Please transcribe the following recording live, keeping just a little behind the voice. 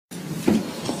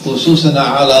خصوصا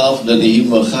على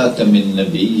أفضلهم وخاتم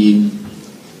النبيين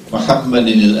محمد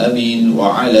الأمين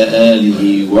وعلى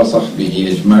آله وصحبه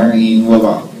أجمعين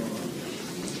وبعد.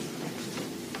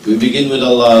 We begin with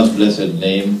Allah's blessed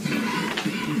name.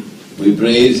 We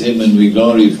praise Him and we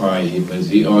glorify Him as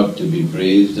He ought to be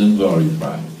praised and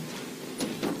glorified.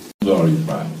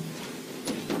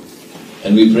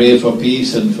 And we pray for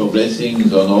peace and for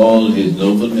blessings on all His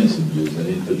noble messengers, and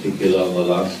in particular on the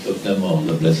last of them all,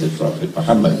 the blessed Prophet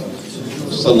Muhammad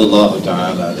sallallahu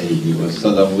ta'ala alayhi wa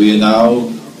sallam. We are now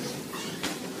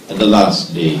at the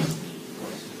last day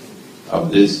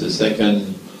of this, the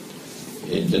second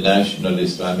International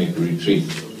Islamic Retreat,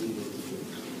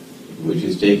 which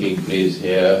is taking place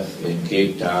here in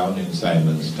Cape Town, in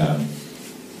Simonstown.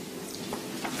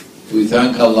 We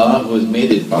thank Allah who has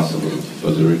made it possible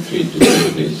for the retreat to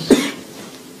take place.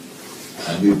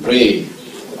 And we pray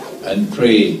and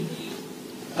pray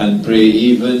and pray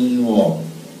even more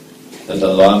that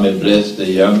Allah may bless the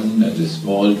young and the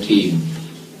small team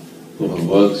who have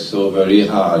worked so very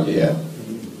hard here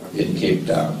in Cape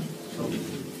Town.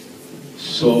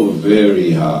 So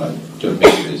very hard to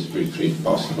make this retreat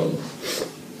possible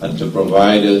and to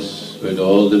provide us with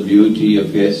all the beauty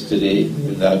of yesterday,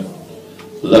 with that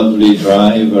lovely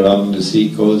drive around the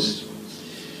seacoast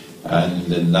and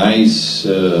the nice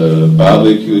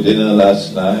barbecue dinner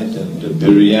last night and the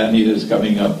biryani that's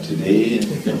coming up today.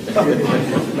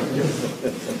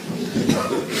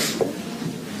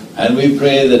 And we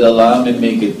pray that Allah may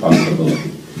make it possible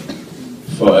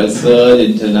for a third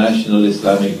International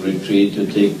Islamic Retreat to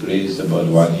take place about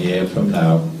 1 year from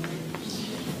now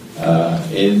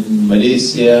in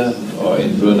Malaysia or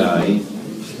in Brunei,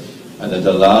 and that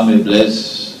Allah may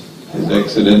bless His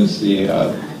Excellency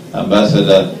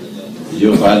Ambassador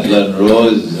Yuf Adlan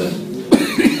Rose,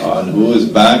 on whose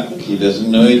back he doesn't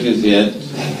know it as yet.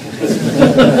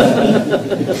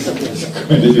 It's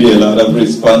going to be a lot of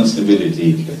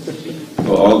responsibility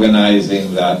for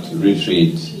organizing that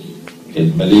retreat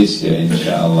in Malaysia,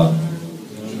 inshallah.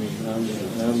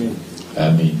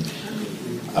 Ameen.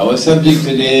 Our subject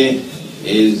today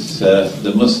is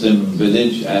the Muslim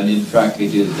village, and in fact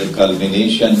it is the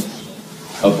culmination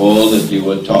of all that we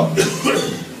were taught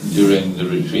during the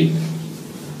retreat.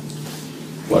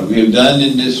 What we have done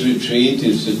in this retreat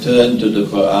is to turn to the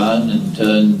Quran and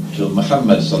turn to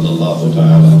Muhammad sallallahu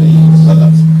alayhi wa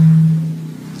sallam,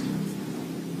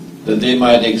 that they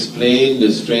might explain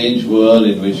the strange world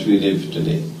in which we live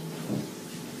today.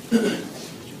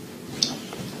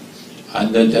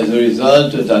 And that as a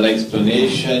result of that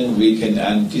explanation, we can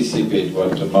anticipate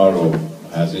what tomorrow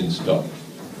has in store.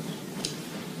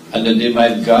 And that they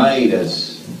might guide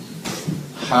us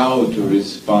how to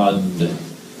respond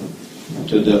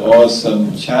to the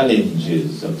awesome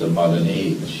challenges of the modern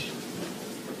age.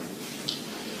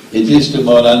 It is to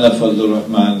Maulana Fazlur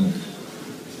Rahman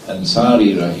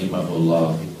Ansari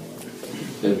rahimahullah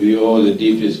that we owe the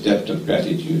deepest debt of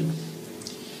gratitude,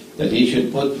 that he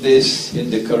should put this in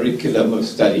the curriculum of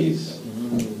studies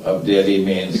of the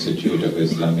Alimi Institute of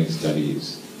Islamic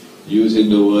Studies, using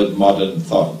the word modern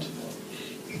thought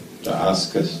to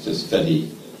ask us to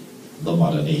study the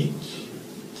modern age.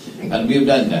 And we've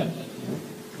done that.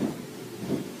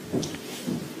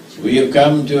 We have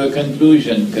come to a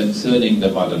conclusion concerning the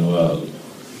modern world.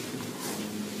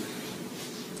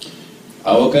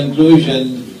 Our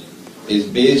conclusion is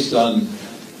based on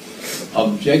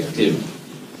objective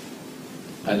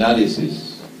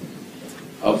analysis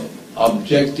of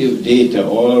objective data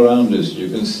all around us. You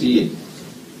can see it.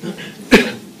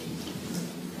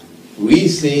 We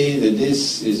say that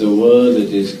this is a world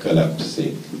that is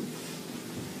collapsing.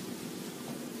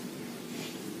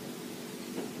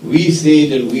 We say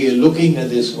that we are looking at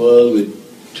this world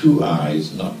with two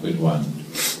eyes, not with one.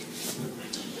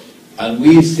 And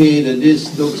we say that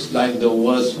this looks like the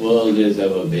worst world there's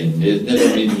ever been. There's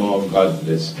never been more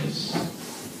godlessness.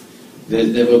 There's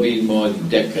never been more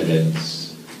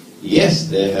decadence. Yes,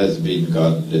 there has been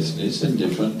godlessness in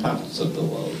different parts of the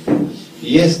world.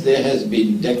 Yes, there has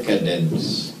been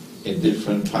decadence in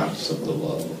different parts of the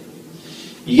world.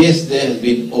 Yes, there has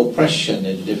been oppression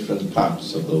in different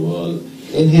parts of the world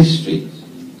in history.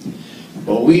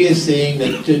 But we are saying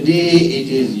that today it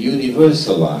is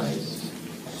universalized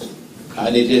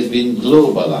and it has been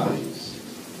globalized.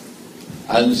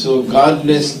 And so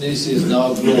godlessness is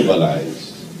now globalized.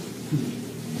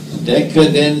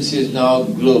 Decadence is now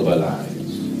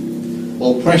globalized.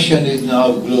 Oppression is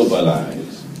now globalized.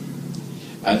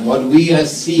 And what we are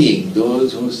seeing,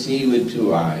 those who see with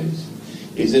two eyes,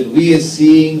 is that we are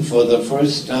seeing for the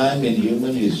first time in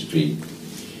human history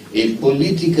a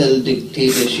political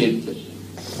dictatorship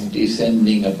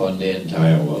descending upon the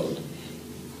entire world.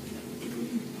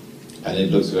 and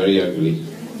it looks very ugly.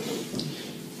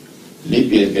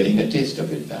 Libya is getting a taste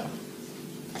of it now.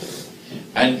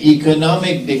 An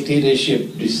economic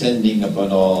dictatorship descending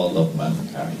upon all of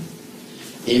mankind.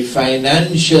 A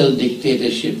financial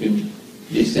dictatorship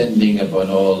descending upon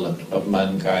all of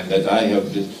mankind that I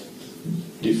have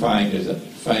defined as a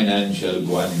financial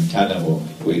Guantanamo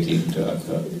waiting to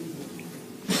occur.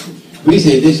 We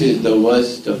say this is the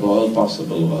worst of all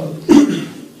possible worlds.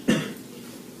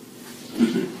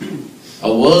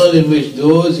 A world in which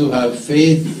those who have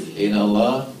faith in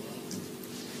Allah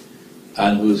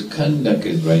and whose conduct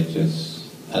is righteous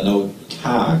are now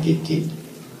targeted,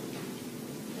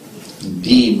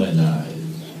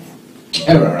 demonized,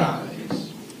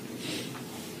 terrorized.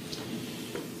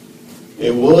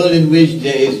 A world in which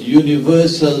there is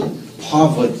universal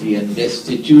poverty and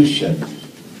destitution,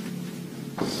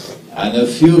 and a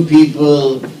few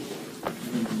people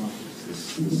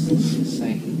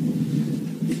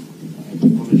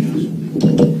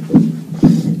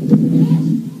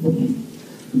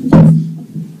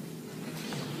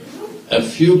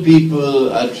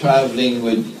are traveling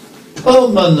with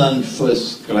permanent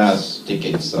first-class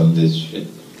tickets on this ship.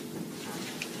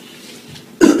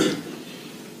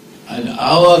 And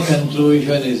our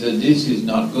conclusion is that this is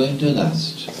not going to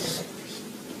last,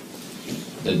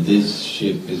 that this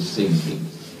ship is sinking.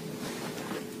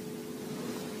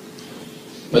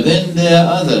 But then there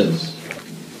are others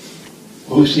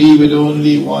who see with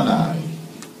only one eye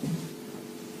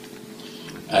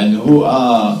and who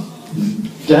are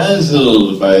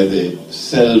dazzled by the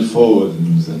cell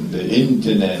phones and the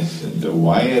internet and the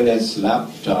wireless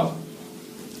laptop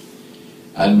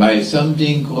and by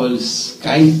something called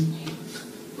Skype.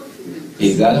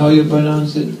 Is that how you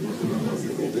pronounce it?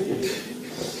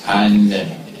 And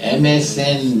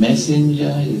MSN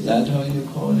Messenger, is that how you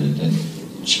call it?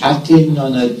 And chatting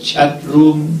on a chat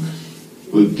room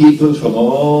with people from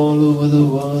all over the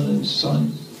world and so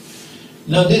on.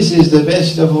 Now this is the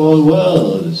best of all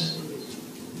worlds,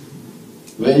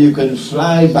 where you can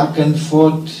fly back and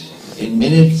forth in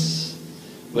minutes,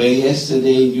 where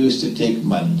yesterday it used to take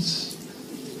months.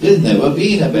 There's never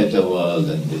been a better world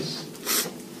than this.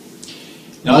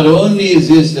 Not only is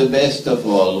this the best of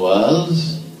all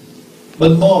worlds,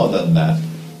 but more than that.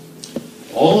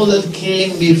 All that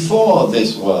came before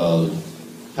this world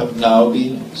have now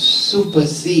been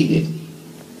superseded,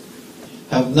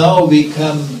 have now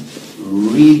become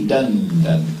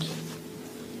redundant,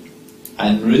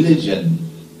 and religion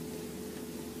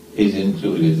is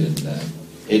included in that.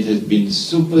 It has been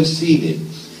superseded.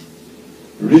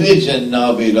 Religion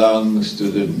now belongs to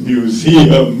the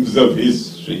museums of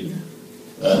history.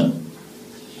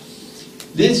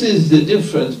 This is the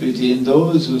difference between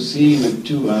those who see with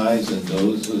two eyes and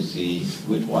those who see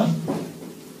with one.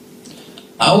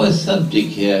 Our subject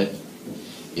here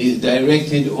is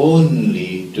directed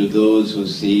only to those who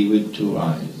see with two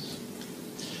eyes.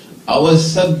 Our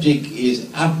subject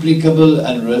is applicable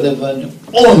and relevant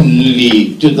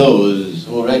only to those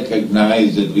who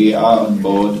recognize that we are on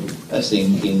board a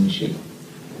sinking ship.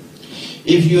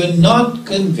 If you're not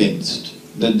convinced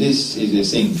that this is a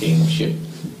sinking ship,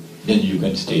 then you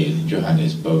can stay in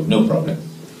Johannesburg, no problem.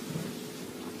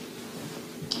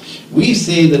 We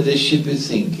say that the ship is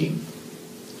sinking,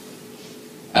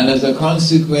 and as a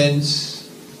consequence,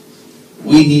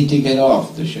 we need to get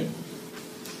off the ship.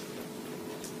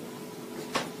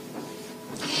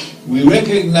 We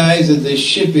recognize that the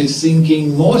ship is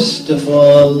sinking most of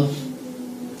all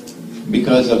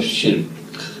because of shirk.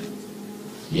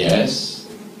 Yes,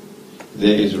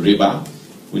 there is riba,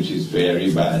 which is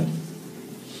very bad.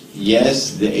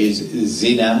 Yes, there is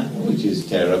zina, which is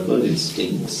terrible, it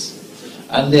stinks.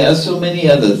 And there are so many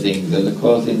other things that are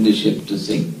causing the ship to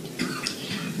sink.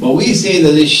 But we say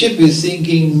that the ship is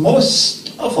sinking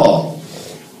most of all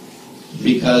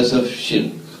because of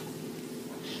shirk.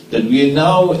 That we are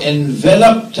now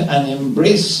enveloped and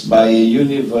embraced by a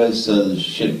universal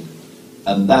ship.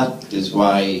 And that is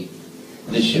why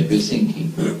the ship is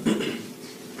sinking.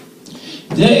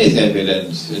 There is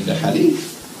evidence in the hadith.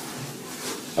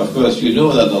 Of course, you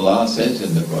know that Allah says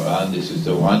in the Quran, this is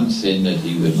the one sin that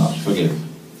He will not forgive.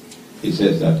 He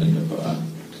says that in the Quran.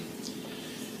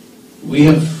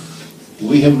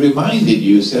 We have reminded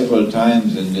you several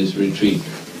times in this retreat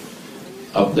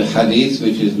of the hadith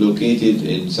which is located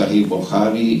in Sahih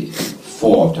Bukhari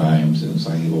 4 times, in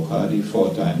Sahih Bukhari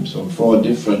 4 times, from 4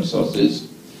 different sources,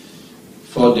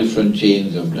 4 different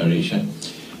chains of narration.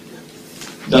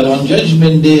 That on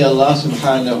Judgment Day, Allah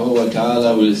subhanahu wa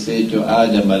ta'ala will say to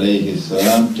Adam alayhi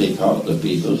salam, take out the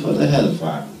people for the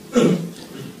hellfire.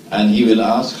 And he will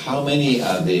ask, how many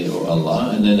are they, O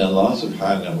Allah? And then Allah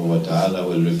subhanahu wa ta'ala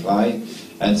will reply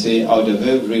and say, out of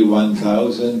every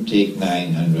 1,000, take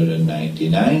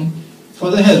 999 for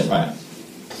the hellfire.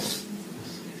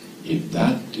 If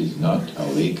that is not a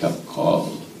wake-up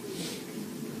call,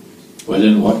 well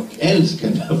then what else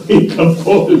can a wake-up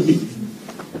call be?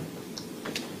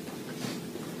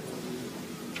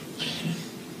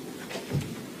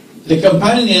 The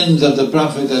companions of the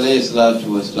Prophet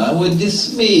ﷺ were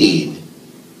dismayed,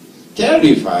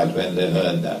 terrified when they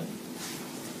heard that.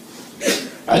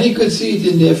 And he could see it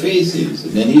in their faces.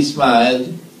 And then he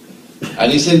smiled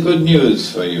and he said, good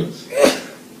news for you.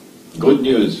 Good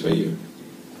news for you.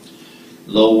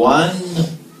 The one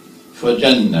for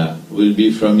Jannah will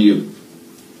be from you.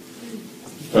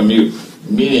 From you.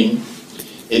 Meaning,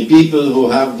 a people who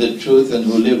have the truth and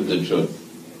who live the truth.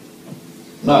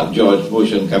 Not George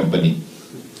Bush and company.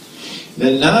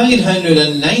 The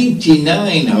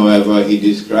 999, however, he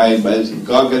described as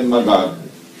Gog and Magog,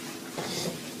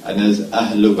 and as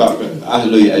Ahlu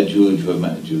Ya'juj wa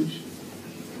Ma'juj.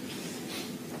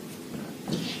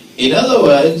 In other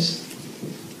words,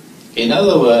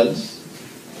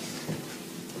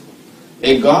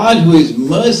 a God who is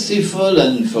merciful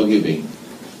and forgiving,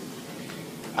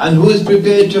 and who is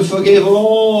prepared to forgive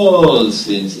all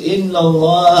sins. Inna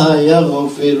Allah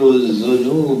yaghfiru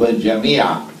dhunuba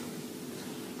jami'a.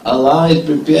 Allah is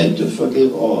prepared to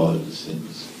forgive all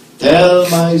sins. Tell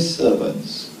my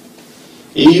servants,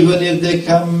 even if they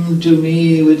come to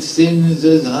me with sins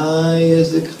as high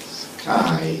as the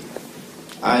sky,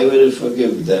 I will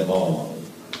forgive them all.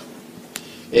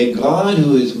 A God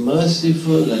who is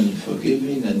merciful and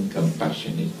forgiving and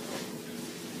compassionate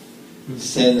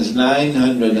sends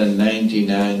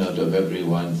 999 out of every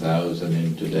 1,000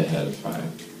 into the hellfire.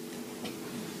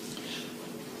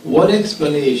 What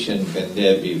explanation can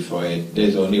there be for it?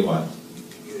 There's only one.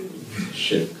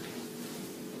 Shirk.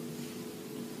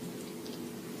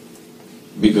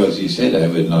 Because he said, I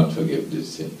will not forgive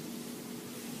this sin.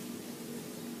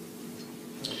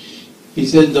 He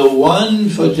said, the one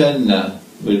for Jannah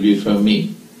will be from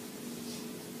me.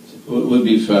 Will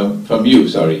be from you,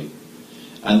 sorry.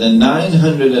 And the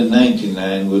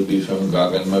 999 will be from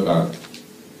Gog and Magog.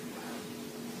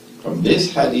 From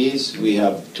this hadith, we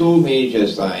have two major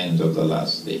signs of the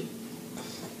last day.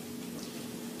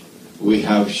 We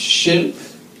have shirk,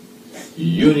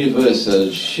 universal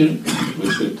shirk,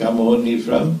 which will come only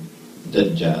from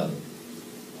Dajjal.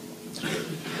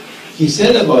 He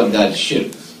said about that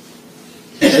shirk,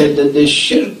 he said that the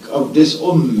shirk of this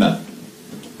ummah,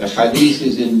 the hadith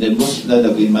is in the Musnad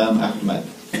of Imam Ahmad,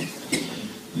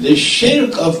 the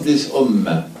shirk of this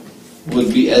ummah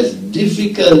would be as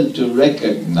difficult to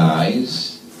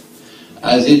recognize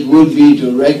as it would be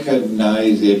to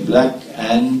recognize a black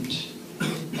ant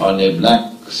on a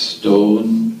black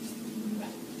stone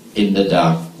in the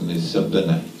darkness of the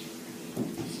night.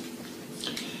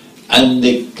 And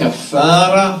the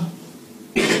kafara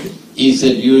is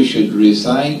that you should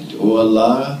recite, O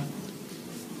Allah,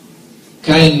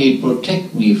 kindly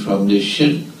protect me from the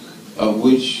shirk of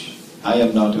which I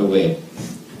am not aware,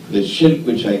 the shirk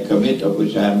which I commit of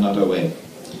which I am not aware,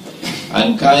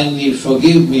 and kindly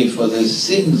forgive me for the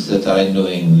sins that I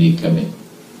knowingly commit.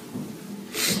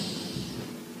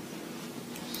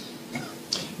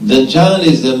 Dajjal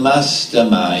is the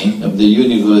mastermind of the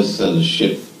universal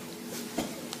shirk.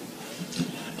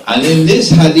 And in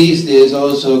this hadith there is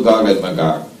also Gog and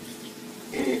Magog.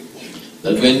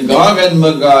 That when Gog and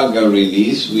Magog are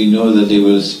released, we know that they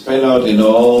will spread out in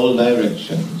all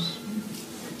directions.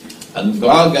 And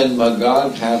Gog and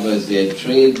Magog have as their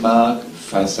trademark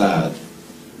fasad.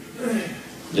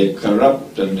 They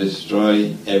corrupt and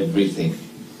destroy everything.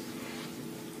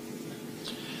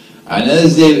 And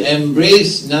as they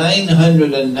embrace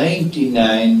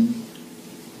 999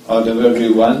 out of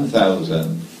every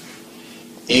 1,000,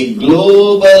 a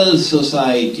global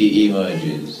society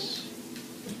emerges.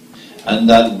 And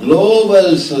that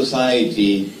global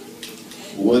society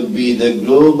would be the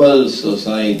global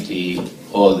society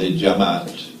or the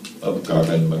Jamaat of Gog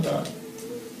and Magog.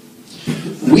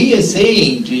 We are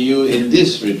saying to you in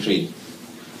this retreat,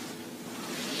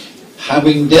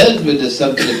 having dealt with the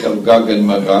subject of Gog and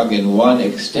Magog in one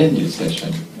extended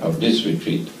session of this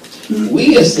retreat,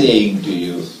 we are saying to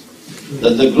you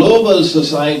that the global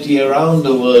society around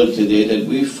the world today that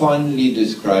we fondly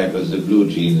describe as the Blue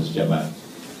Jeans Jamaat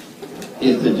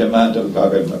is the Jamaat of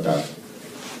Gog and Magog.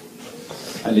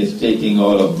 And it's taking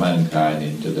all of mankind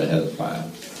into the hellfire.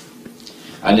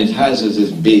 And it has as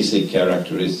its basic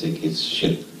characteristic its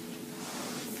shirk.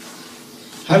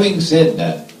 Having said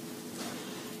that,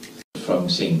 from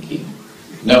sinking.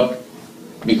 No,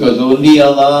 Because only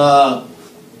Allah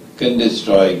can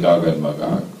destroy Gog and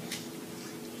Magog.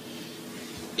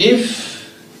 If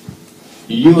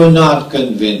you are not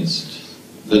convinced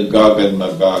that Gog and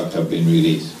Magog have been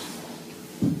released,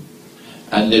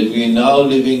 and that we are now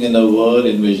living in a world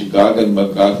in which Gog and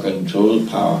Magog control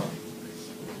power,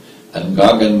 and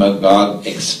Gog and Magog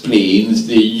explains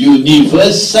the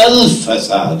universal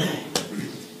facade.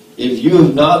 If you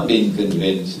have not been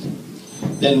convinced,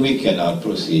 then we cannot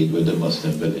proceed with the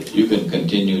Muslim village. You can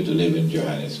continue to live in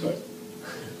Johannesburg.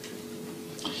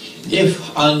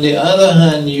 If, on the other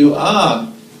hand, you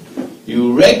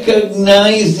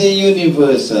recognize the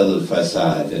universal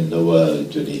facade in the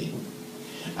world today,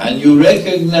 and you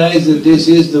recognize that this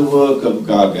is the work of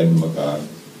Gog and Magog,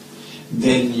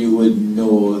 then you would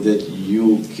know that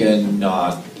you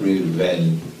cannot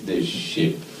prevent the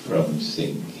ship from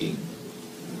sinking.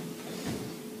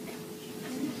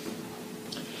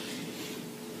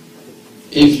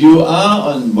 If you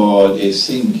are on board a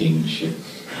sinking ship,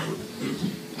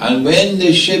 and when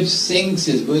the ship sinks,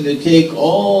 it's going to take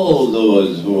all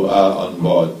those who are on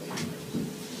board,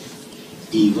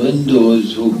 even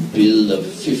those who build a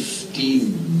 50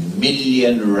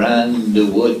 million rand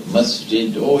worth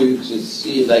masjid, oh, you should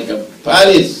see it like a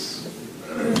palace.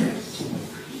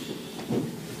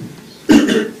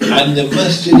 And the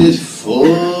masjid is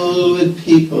full with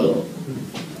people.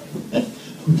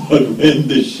 But when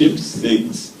the ship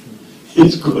sinks,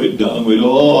 it's going down with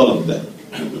all of them.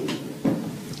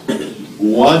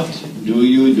 What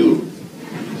do?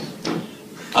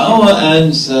 Our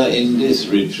answer in this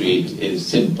retreat is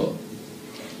simple.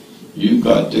 You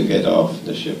got to get off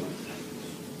the ship.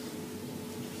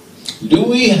 Do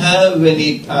we have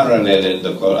any parallel in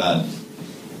the Quran?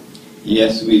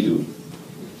 Yes, we do.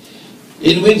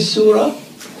 In which surah?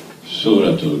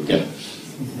 Suratul Kahf.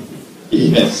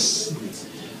 Yes.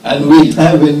 And we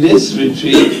have in this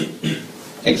retreat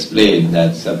explained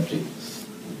that subject.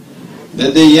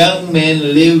 That the young men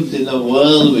lived in a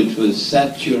world which was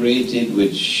saturated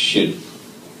with shirk.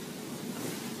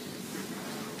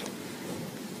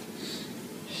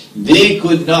 They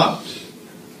could not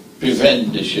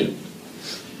prevent the shirk.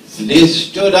 They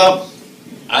stood up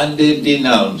and they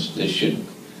denounced the shirk.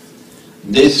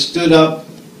 They stood up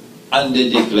and they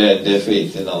declared their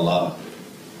faith in Allah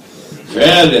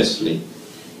fearlessly.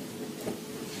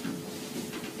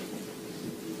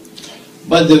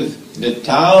 But the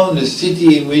town, the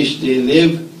city in which they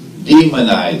live,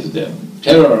 demonized them,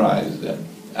 terrorized them,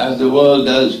 as the world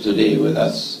does today with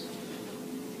us,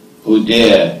 who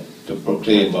dare to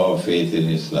proclaim our faith in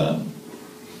Islam,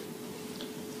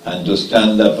 and to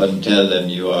stand up and tell them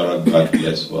you are a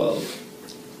godless world,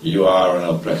 you are an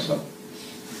oppressor.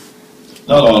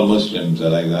 Not all Muslims are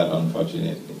like that,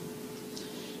 unfortunately.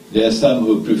 There are some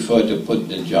who prefer to put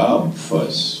the job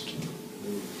first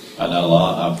and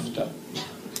Allah after.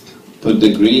 Put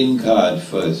the green card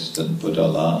first and put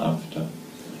Allah after.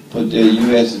 Put the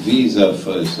US visa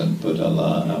first and put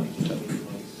Allah after.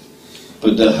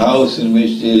 Put the house in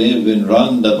which they live in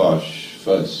Rondebosch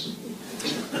first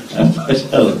and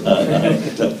put Allah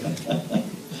after.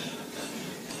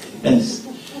 Yes,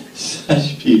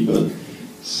 such people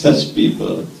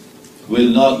will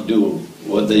not do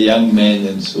what the young men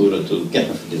in Suratul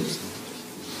Kahf did,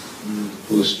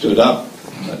 who stood up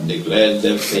and declared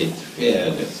their faith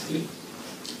fearlessly.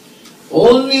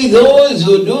 Only those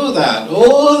who do that,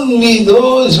 only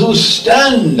those who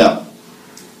stand up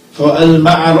for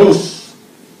al-ma'ruf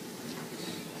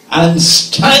and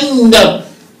stand up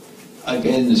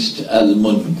against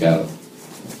al-munkar.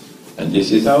 And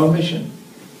this is our mission.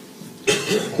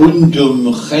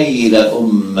 كنتم خير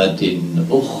أمة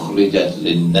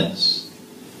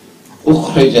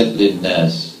أخرجت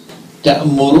للناس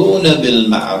تأمرون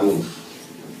بالمعروف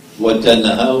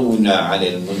وتنهون عن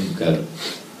المنكر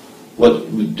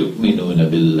وتؤمنون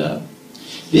بالله.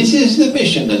 This is the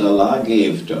mission that Allah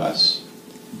gave to us,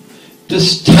 to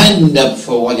stand up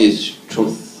for what is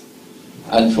truth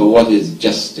and for what is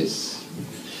justice,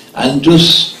 and to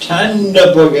stand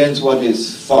up against what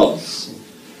is false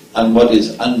and what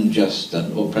is unjust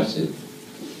and oppressive.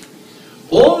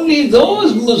 Only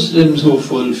those Muslims who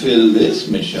fulfill this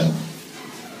mission,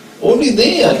 only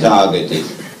they are targeted.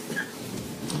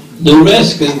 The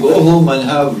rest can go home and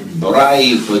have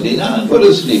braai for dinner and go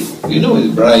to sleep. You know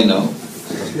it's braai now.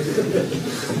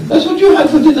 That's what you had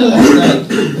for dinner last night.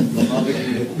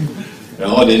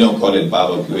 No, they don't call it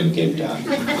barbecue in Cape Town.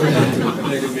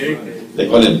 They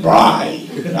call it braai.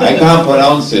 I can't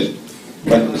pronounce it,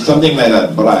 but something like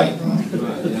that, braai.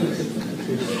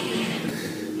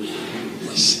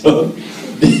 So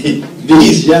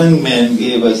these young men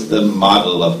gave us the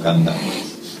model of conduct.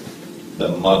 The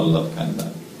model of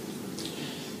conduct.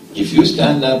 If you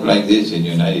stand up like this in the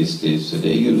United States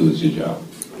today, you lose your job.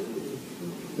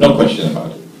 No question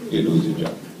about it. You lose your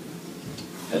job.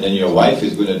 And then your wife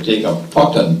is going to take a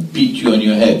pot and beat you on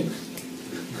your head.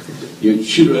 Your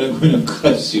children are going to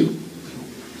curse you.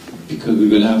 Because we're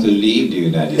going to have to leave the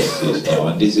United States now,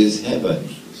 and this is heaven.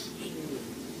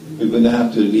 We're going to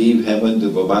have to leave heaven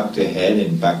to go back to hell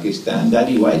in Pakistan.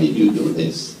 Daddy, why did you do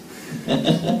this?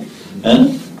 Huh?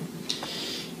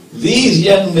 These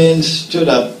young men stood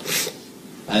up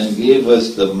and gave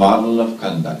us the model of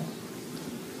conduct,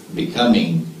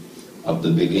 becoming of the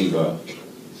believer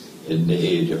in the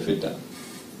age of Hijrah.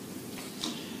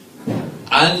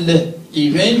 And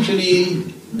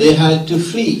eventually they had to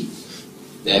flee.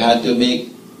 They had to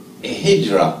make a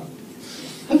Hijrah.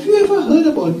 Have you ever heard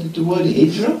about the word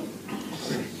Hijrah?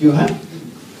 You have?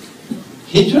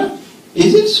 Hijrah?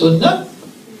 Is it Sunnah?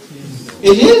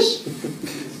 It is.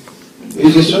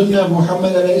 Is it Sunnah of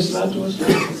Muhammad alayhi salatu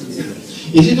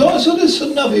wasalam? Is it also the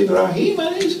Sunnah of Ibrahim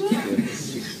alayhi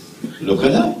salam? Look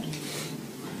at that.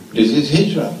 This is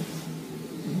Hijrah.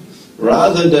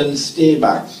 Rather than stay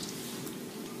back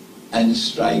and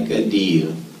strike a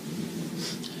deal,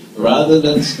 rather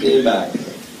than stay back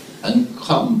and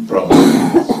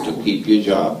compromise to keep your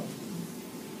job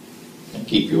and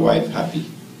keep your wife happy.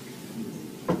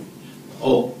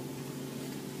 Oh,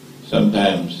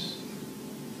 sometimes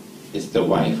it's the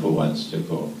wife who wants to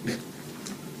go.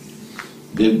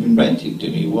 They've been writing to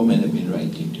me, women have been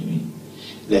writing to me.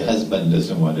 Their husband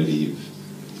doesn't want to leave.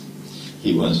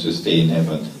 He wants to stay in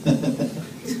heaven.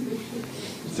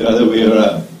 It's the other way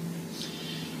around.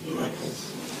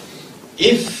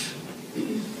 If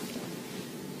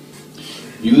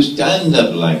you stand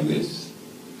up like this,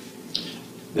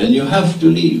 then you have to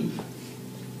leave.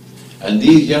 And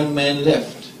these young men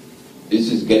left.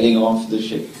 This is getting off the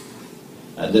ship.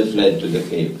 And they fled to the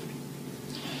cave.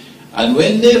 And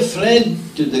when they fled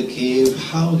to the cave,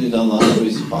 how did Allah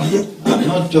respond? I'm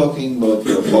not talking about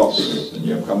your boss and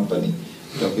your company.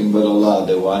 I'm talking about Allah,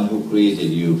 the one who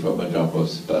created you from a drop of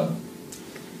sperm.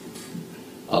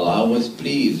 Allah was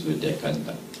pleased with their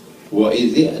conduct.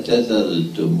 وَإِذِ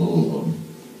اعْتَزَلْتُمُوهُمْ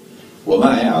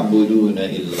وَمَا يَعْبُدُونَ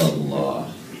إِلَّا اللَّهِ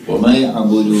وَمَا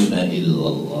يَعْبُدُونَ إِلَّا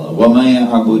اللَّهِ وَمَا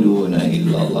يَعْبُدُونَ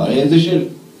إِلَّا اللَّهِ Here's the shirk.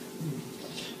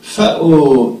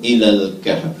 فَأُوا إِلَى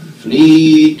الْكَهْفِ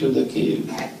Flee to the cave.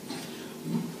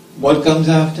 What comes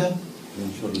after?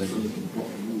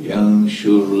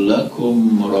 يَنْشُرْ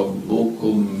لَكُمْ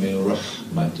رَبُّكُمْ مِنْ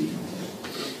رَحْمَتِهِ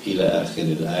إِلَى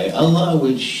آخِرِ الْآيَةِ Allah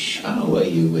will shower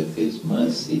you with His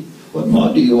mercy. What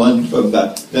more do you want from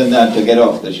that than that to get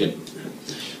off the ship?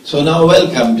 So now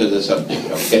welcome to the subject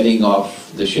of getting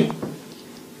off the ship,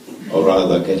 or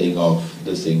rather getting off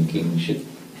the sinking ship.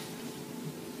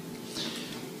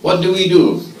 What do we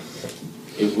do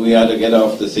if we are to get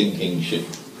off the sinking ship?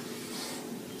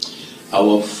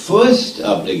 Our first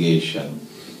obligation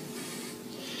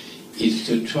is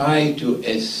to try to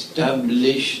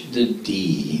establish the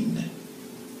deen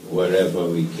wherever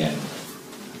we can.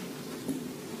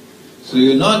 So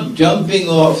you're not jumping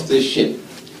off the ship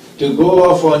to go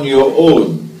off on your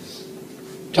own.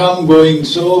 Tom going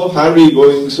so, Harry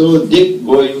going so, Dick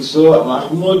going so,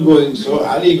 Mahmoud going so,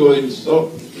 Ali going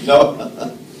so. No.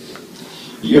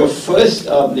 Your first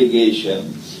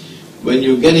obligation when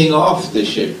you're getting off the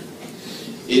ship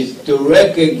is to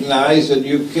recognize that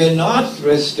you cannot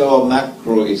restore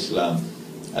macro-Islam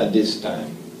at this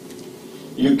time.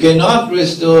 You cannot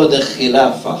restore the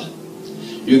Khilafah.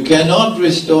 You cannot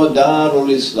restore Darul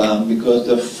Islam because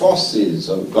the forces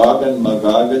of Gog and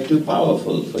Magog are too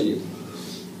powerful for you.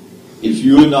 If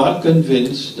you are not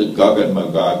convinced that Gog and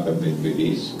Magog have been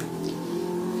released,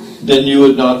 then you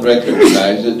would not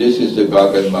recognize that this is the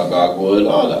Gog and Magog world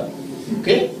order.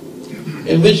 Okay?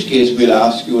 In which case we'll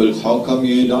ask you, well, how come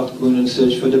you're not going and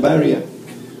search for the barrier?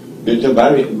 Build a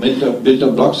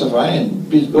blocks of iron.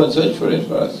 Please go and search for it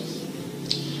for us.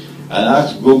 And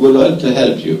ask Google Earth to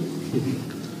help you.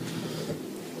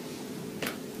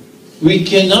 We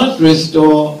cannot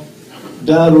restore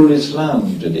Darul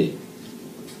Islam today.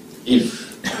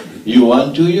 If you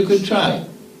want to, you could try.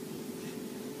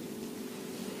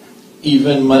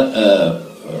 Even,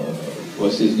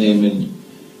 what's his name, in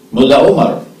Mullah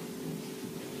Omar,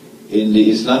 in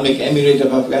the Islamic Emirate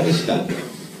of Afghanistan,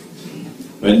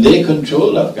 when they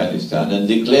controlled Afghanistan and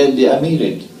declared the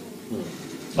Emirate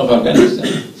of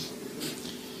Afghanistan,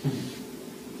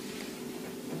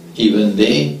 even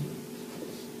they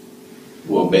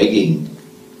were begging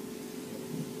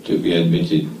to be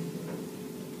admitted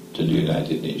to the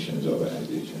United Nations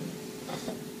organization,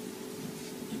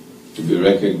 to be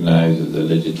recognized as the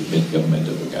legitimate government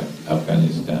of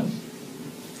Afghanistan.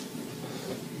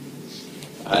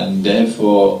 And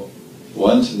therefore,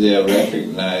 once they are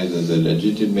recognized as a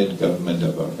legitimate government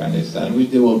of Afghanistan, which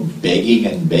they were begging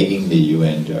and begging the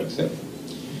UN to accept,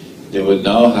 they will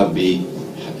now have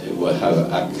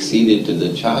acceded to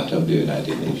the Charter of the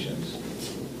United Nations.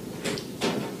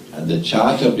 And the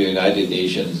Charter of the United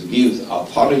Nations gives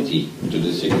authority to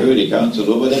the Security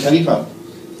Council over the Khalifa.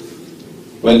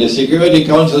 When the Security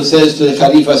Council says to the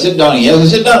Khalifa, sit down, he has to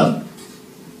sit down.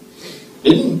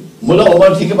 Didn't Mullah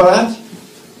Omar think about that?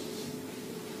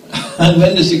 And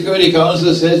when the Security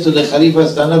Council says to the Khalifa,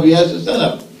 stand up, he has to stand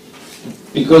up.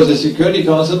 Because the Security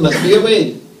Council must be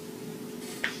obeyed.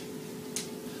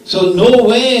 So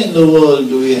nowhere in the world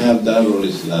do we have Darul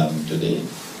Islam today.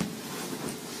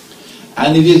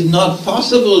 And it is not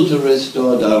possible to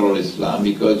restore Darul Islam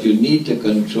because you need to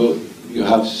control, you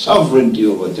have sovereignty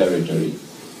over territory.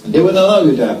 And they will not allow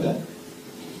you to have that.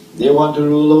 They want to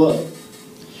rule the world.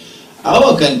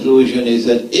 Our conclusion is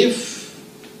that if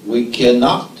we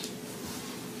cannot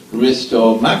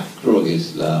restore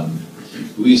macro-Islam,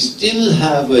 we still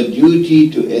have a duty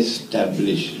to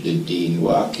establish the deen,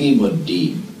 wa aqimud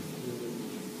deen.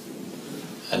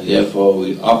 And therefore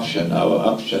our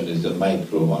option is the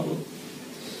micro model.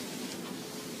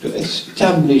 To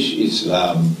establish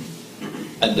Islam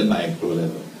at the micro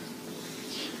level.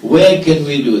 Where can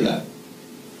we do that?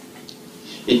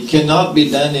 It cannot be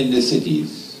done in the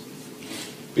cities,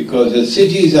 because the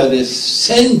cities are the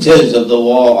centers of the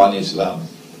war on Islam.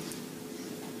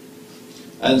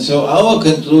 And so our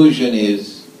conclusion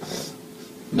is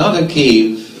not a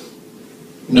cave.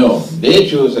 No, they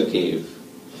chose a cave.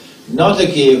 Not a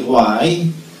cave.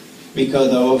 Why?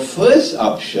 Because our first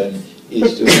option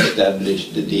is to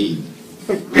establish the deen.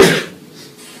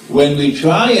 When we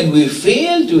try and we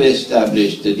fail to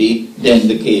establish the deen, then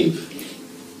the cave.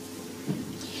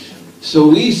 So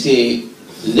we say,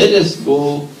 let us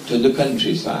go to the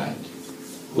countryside,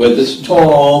 where the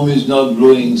storm is not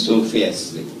blowing so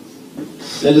fiercely.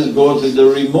 Let us go to the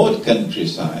remote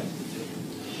countryside.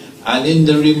 And in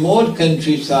the remote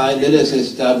countryside, let us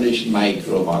establish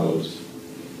micro models,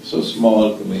 so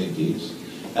small communities.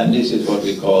 And this is what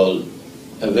we call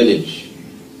a village.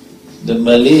 The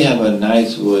Malay have a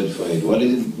nice word for it. What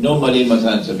is it? No Malay must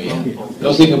answer me.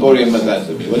 No Singaporean must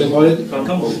answer me. What do you call it?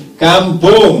 Kampung.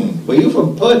 Kampung. Were you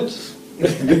from Perth?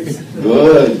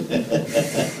 Good.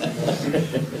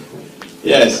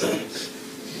 Yes.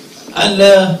 And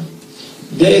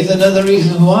there is another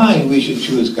reason why we should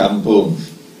choose Kampung.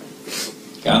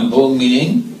 Kampung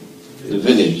meaning the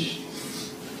village.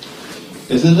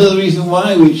 There's another reason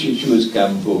why we should choose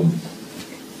Kampung.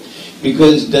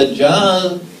 Because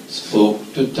Dajjal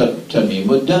spoke to Tamim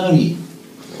ad-Dari,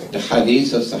 the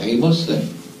hadith of Sahih Muslim.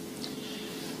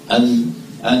 And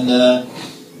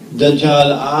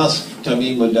Dajjal asked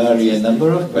Tamim ad-Dari a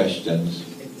number of questions.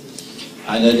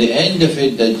 And at the end of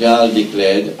it, Dajjal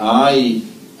declared, I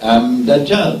am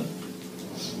Dajjal.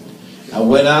 And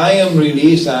when I am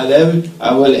released,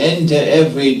 I will enter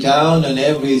every town and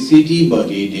every city, but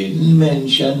he didn't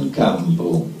mention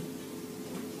Kampung.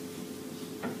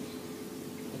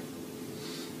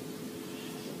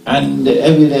 And the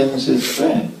evidence is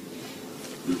clear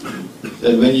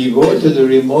that when you go to the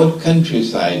remote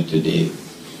countryside today,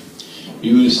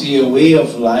 you will see a way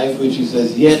of life which is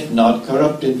as yet not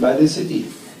corrupted by the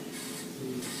city.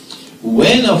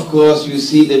 When, of course, you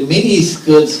see the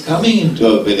mini-skirts coming into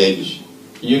a village,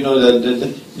 you know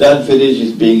that that village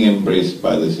is being embraced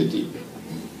by the city.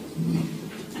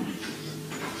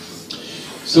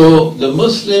 So the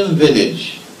Muslim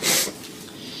village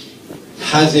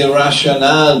has a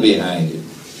rationale behind it.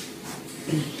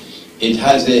 It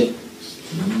has a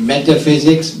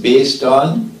metaphysics based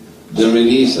on the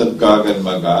release of Gog and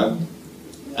Magog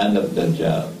and of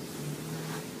Dajjal.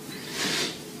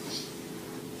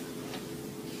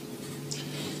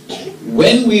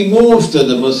 When we move to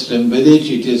the Muslim village,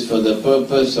 it is for the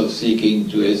purpose of seeking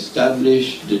to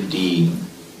establish the deen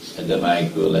at the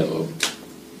micro level.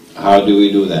 How do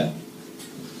we do that?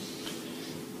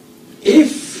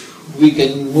 If we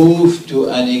can move to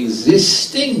an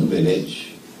existing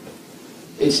village,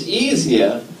 it's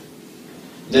easier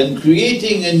than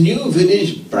creating a new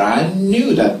village brand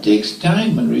new. That takes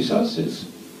time and resources.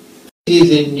 It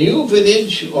is a new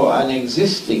village or an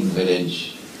existing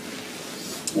village.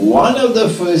 One of the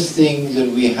first things that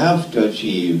we have to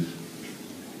achieve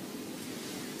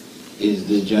is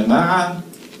the Jama'ah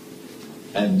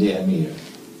and the Amir.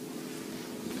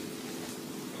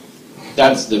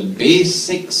 That's the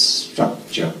basic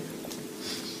structure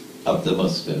of the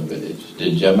Muslim village,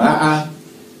 the Jama'ah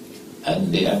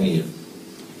and the Amir.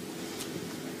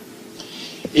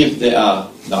 If there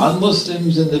are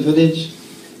non-Muslims in the village,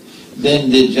 then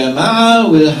the Jama'ah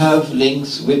will have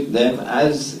links with them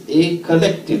as a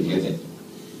collective unit.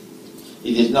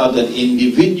 It is not that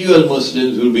individual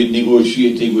Muslims will be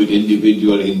negotiating with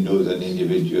individual Hindus and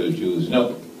individual Jews,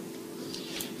 no.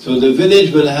 So the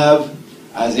village will have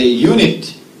as a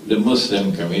unit the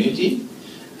Muslim community,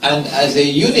 and as a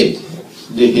unit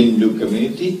the Hindu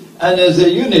community, and as a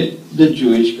unit the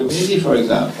Jewish community, for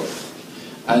example.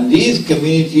 And these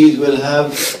communities will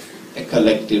have a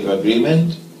collective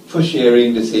agreement for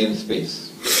sharing the same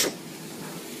space.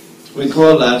 We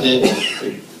call that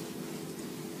a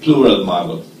plural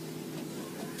model.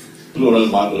 Plural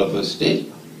model of a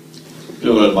state,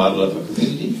 plural model of a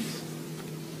community.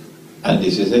 And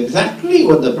this is exactly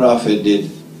what the Prophet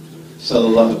did,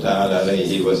 sallallahu ta'ala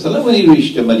alayhi wa sallam, when he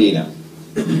reached Medina.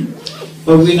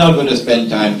 But we're not going to spend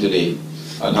time today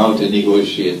on how to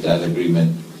negotiate that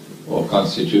agreement or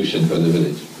constitution for the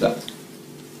village.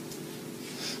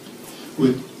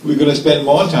 We're going to spend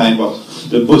more time on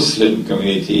the Muslim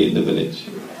community in the village.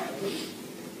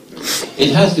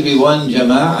 It has to be one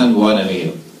Jama'ah and one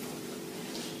Amir.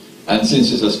 And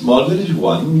since it's a small village,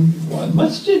 one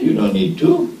masjid, you don't need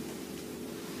two.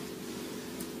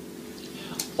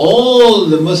 All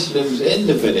the Muslims in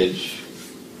the village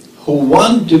who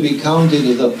want to be counted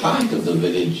as a part of the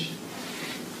village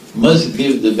must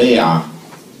give the bay'ah,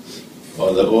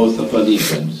 or the oath of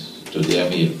allegiance, to the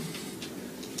Amir.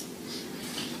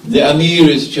 The Amir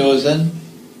is chosen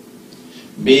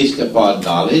based upon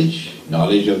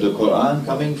knowledge of the Quran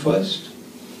coming first.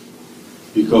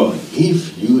 Because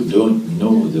if you don't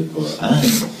know the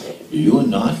Quran, you're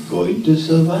not going to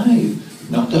survive,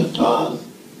 not at all.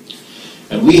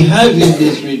 And we have in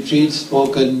this retreat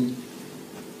spoken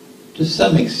to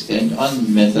some extent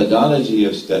on methodology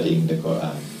of studying the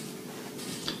Quran.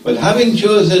 But having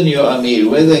chosen your Amir,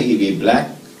 whether he be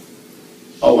black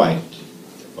or white,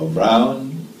 or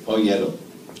brown or yellow,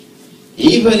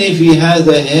 even if he has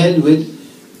a head with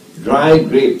dry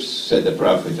grapes, said the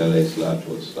Prophet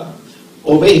ﷺ,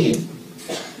 obey him.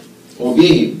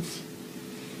 Obey him.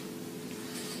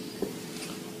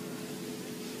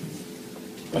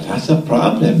 But that's a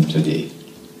problem today,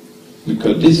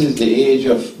 because this is the age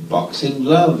of boxing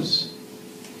gloves.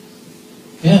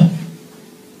 Yeah.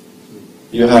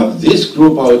 You have this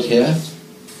group out here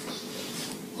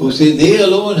who say they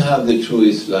alone have the true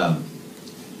Islam.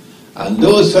 And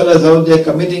those fellas out there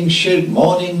committing shirk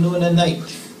morning, noon and night.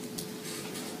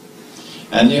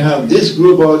 And you have this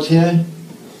group out here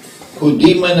who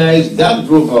demonize that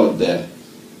group out there.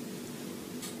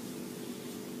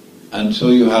 And so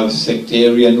you have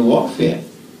sectarian warfare.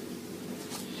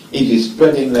 It is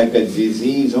spreading like a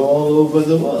disease all over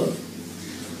the world.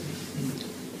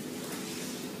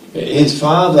 His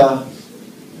father,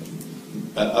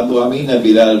 Abu Amina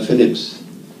Bilal Phillips,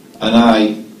 and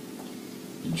I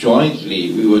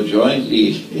we were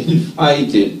jointly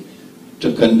invited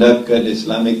to conduct an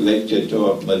Islamic lecture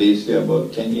tour of Malaysia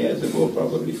about 10 years ago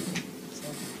probably.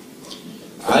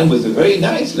 And it was a very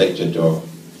nice lecture tour,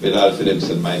 Bilal Phillips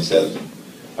and myself,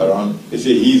 around. They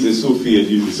say he's a Sufi and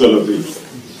he's a Salafi.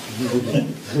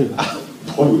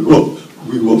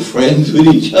 we were friends with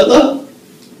each other.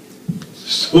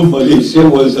 So Malaysia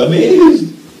was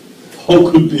amazed. How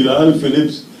could Bilal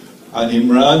Phillips and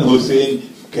Imran Hussein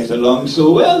get along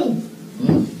so well?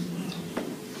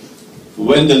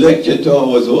 When the lecture tour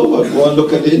was over, go and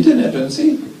look at the internet and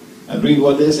see, and read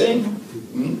what they're saying.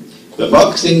 The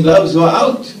boxing gloves were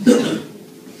out.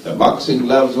 The boxing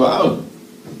gloves were out.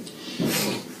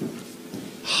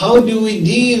 How do we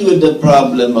deal with the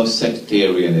problem of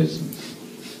sectarianism?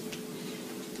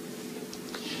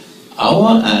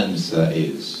 Our answer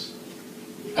is,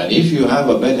 and if you have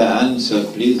a better answer,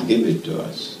 please give it to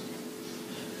us.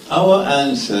 Our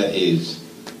answer is,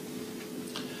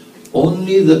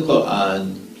 only the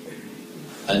Quran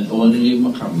and only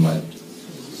Muhammad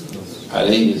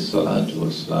alayhi salatu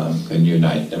wasalam can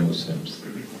unite the Muslims.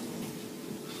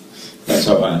 That's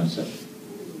our answer.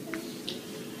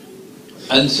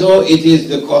 And so it is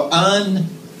the Quran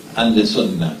and the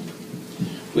Sunnah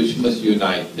which must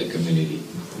unite the community.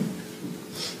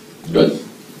 Good?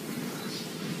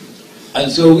 And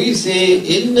so we say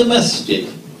in the masjid,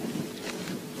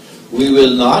 we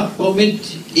will not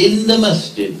permit in the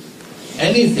masjid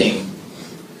anything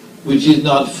which is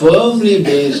not firmly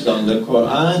based on the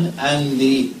Quran and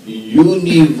the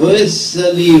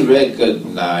universally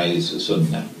recognized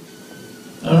Sunnah.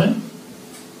 Alright?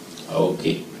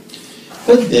 Okay.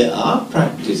 But there are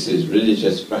practices,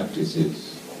 religious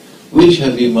practices, which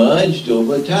have emerged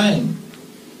over time.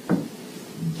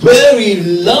 Very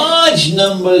large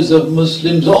numbers of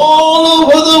Muslims all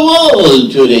over the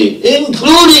world today,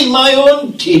 including my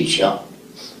own teacher,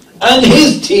 And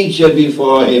his teacher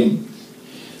before him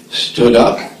stood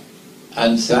up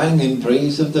and sang in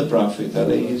praise of the Prophet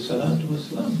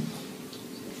ﷺ.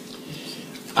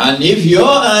 And if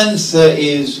your answer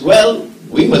is, well,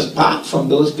 we must part from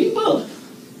those people,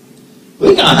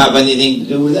 we can't have anything to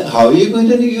do with that, how are you going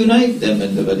to unite them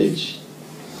in the village?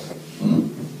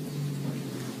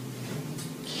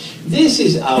 This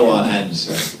is our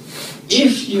answer.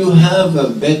 If you have a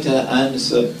better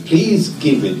answer, please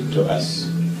give it to us,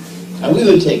 and we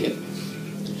will take it.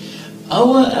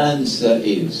 Our answer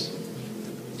is,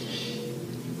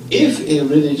 if a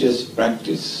religious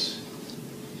practice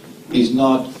is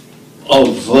not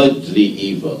overtly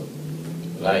evil,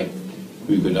 like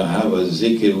we're going to have a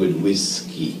zikr with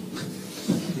whiskey,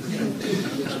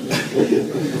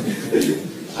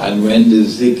 and when the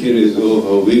zikr is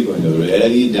over, we're going to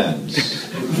really dance.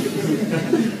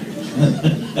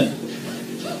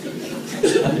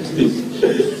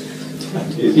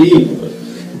 that is evil.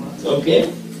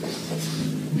 Okay?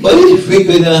 But if we're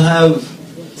going to have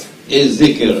a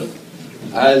zikr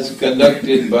as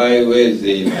conducted by, where's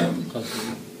the Imam?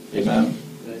 Imam?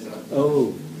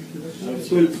 Oh.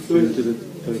 Where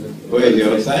is the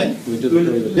other side?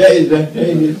 There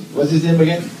is. What's his name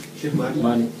again? Sheikh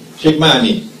Mani. Sheikh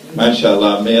Mani.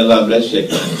 MashaAllah. May Allah bless Sheikh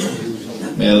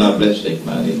Mani. May Allah bless Sheikh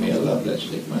Mani. May Allah bless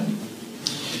Sheikh Mani.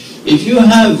 If you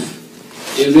have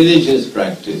a religious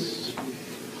practice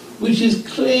which is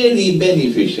clearly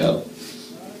beneficial,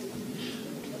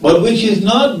 but which is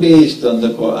not based on the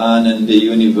Quran and the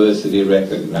universally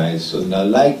recognized Sunnah,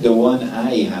 like the one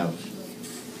I have,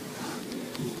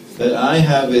 that I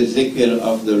have a zikr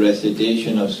of the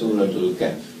recitation of Surah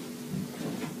Al-Kahf.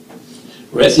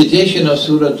 Recitation of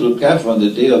Surah Al-Kahf on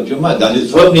the day of Jummah, that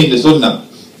is firmly in the Sunnah.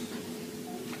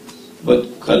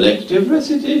 But collective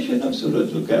recitation of Surah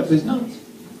Al-Kahf is not.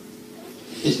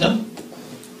 It's not.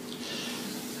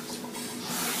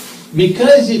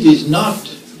 Because it is not,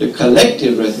 the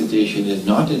collective recitation is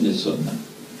not in the Sunnah.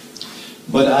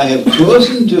 But I have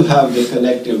chosen to have the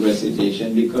collective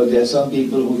recitation because there are some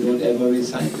people who don't ever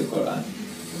recite the Quran.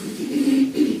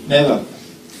 Never.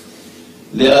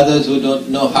 There are others who don't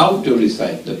know how to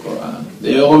recite the Quran.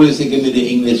 They always say, give me the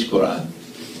English Quran.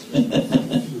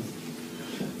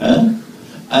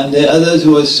 And there are others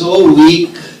who are so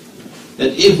weak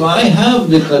that if I have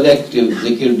the collective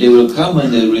zikr, they will come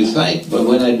and they will recite, but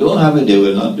when I don't have it, they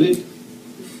will not do it.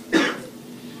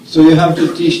 So you have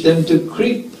to teach them to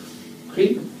creep.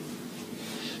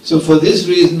 So for this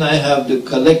reason I have the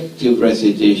collective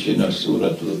recitation of Surah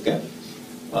Al-Kahf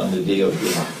on the day of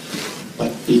Jummah.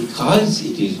 But because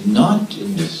it is not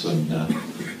in the Sunnah,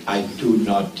 I do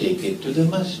not take it to the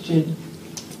masjid.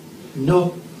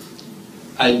 No.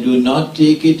 I do not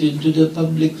take it into the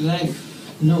public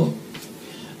life. No.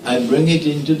 I bring it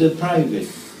into the private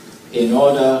in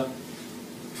order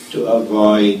to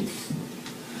avoid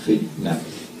fitna.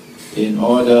 In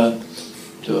order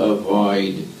to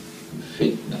avoid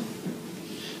fitna.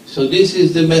 So this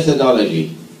is the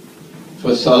methodology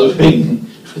for solving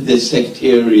the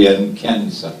sectarian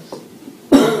cancer.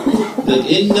 That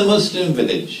in the Muslim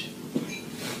village,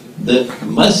 the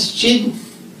masjid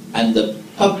and the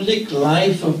public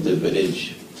life of the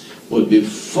village would be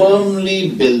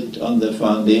firmly built on the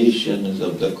foundations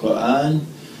of the Quran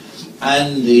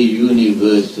and the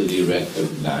universally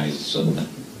recognized Sunnah.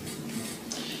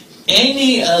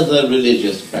 Any other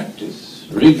religious practice,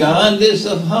 regardless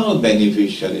of how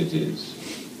beneficial it is,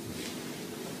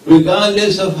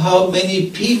 regardless of how many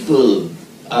people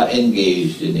are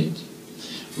engaged in it,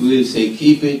 we will say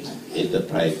keep it in the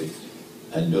private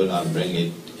and do not bring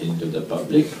it into the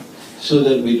public, so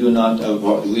that we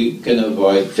can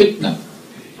avoid fitna.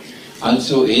 And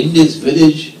so in this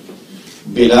village,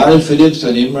 Bilal Phillips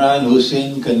and Imran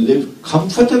Hussein can live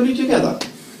comfortably together.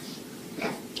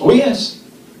 Oh yes.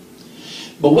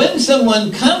 But when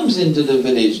someone comes into the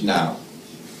village now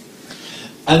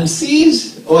and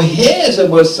sees or hears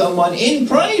about someone in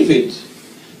private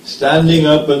standing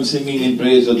up and singing in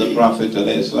praise of the Prophet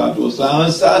ﷺ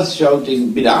and starts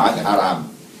shouting bid'ah haram,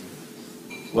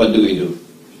 what do?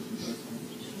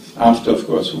 After, of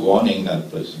course, warning that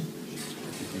person,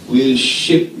 we'll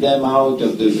ship them out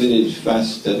of the village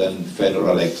faster than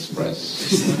Federal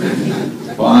Express.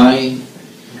 Why?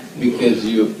 Because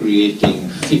you're creating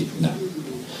fitna.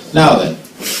 Now then,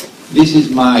 this is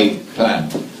my plan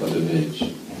for the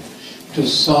village. To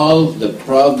solve the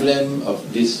problem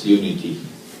of disunity,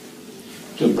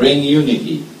 to bring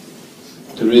unity,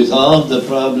 to resolve the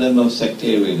problem of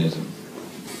sectarianism.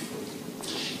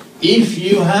 If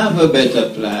you have a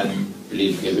better plan,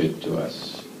 please give it to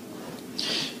us.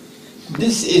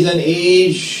 This is an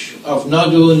age of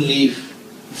not only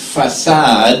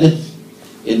facade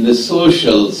in the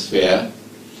social sphere,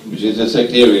 which is a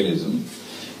sectarianism,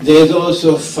 there is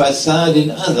also facade in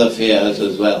other spheres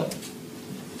as well.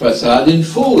 Facade in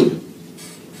food.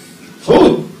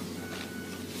 Food.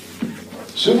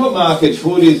 Supermarket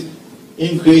food is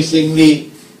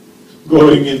increasingly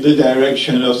going in the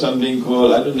direction of something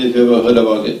called, I don't know if you've ever heard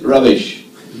about it, rubbish.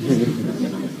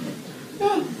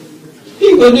 Yeah.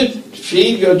 You're going to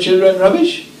feed your children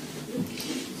rubbish?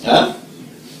 Huh?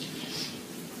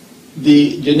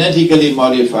 The genetically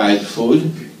modified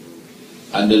food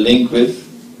and the link with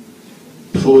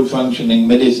food functioning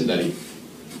medicinally.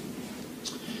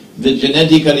 The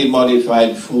genetically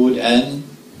modified food and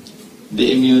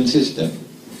the immune system.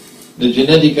 The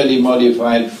genetically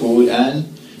modified food and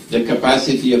the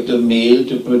capacity of the male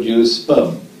to produce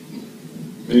sperm,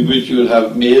 in which you will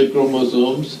have male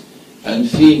chromosomes and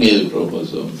female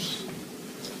chromosomes.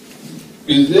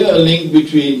 Is there a link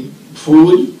between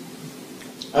food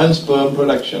and sperm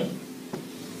production?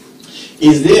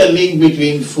 Is there a link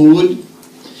between food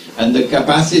and the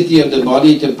capacity of the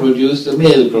body to produce the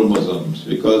male chromosomes?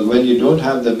 Because when you don't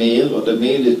have the male, or the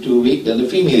male is too weak, then the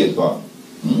female is born.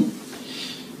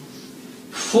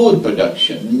 Food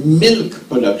production, milk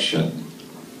production,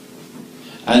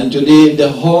 and today the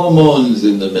hormones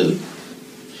in the milk.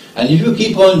 And if you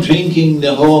keep on drinking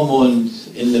the hormones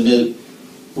in the milk,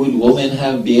 would women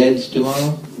have beards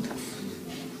tomorrow?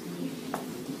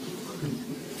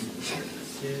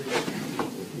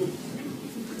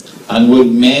 And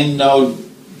would men now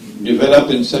develop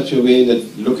in such a way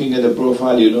that looking at a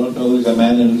profile you don't know who's a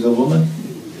man and who's a woman?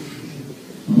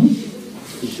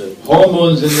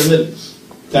 Hormones in the milk.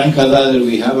 Thank Allah that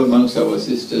we have amongst our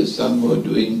sisters some who are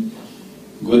doing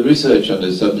good research on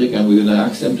the subject, and we're going to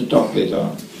ask them to talk later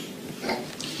on.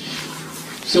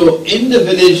 So in the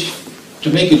village, to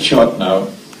make it short now,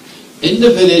 in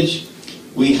the village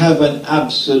we have an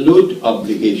absolute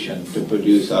obligation to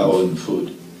produce our own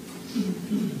food,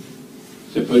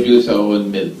 to produce our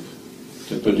own milk,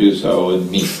 to produce our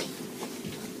own meat.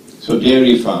 So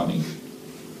dairy farming,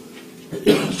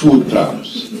 food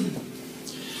crops,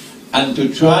 and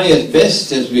to try as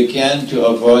best as we can to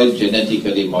avoid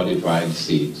genetically modified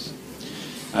seeds.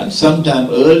 And sometime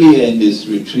earlier in this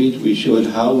retreat we showed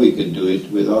how we could do it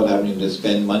without having to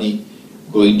spend money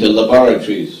going to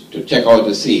laboratories to check out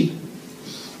the seed.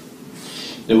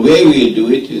 The way we do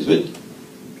it is with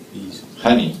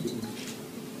honey,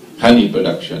 honey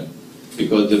production,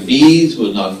 because the bees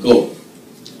will not go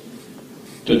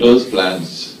to those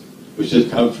plants which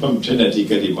have come from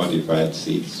genetically modified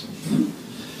seeds.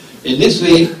 In this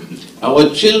way,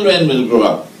 our children will grow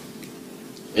up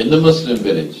in the Muslim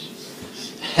village,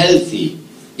 healthy,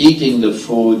 eating the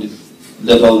food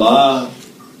that Allah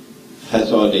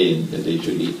has ordained that they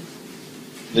should eat.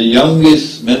 The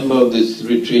youngest member of this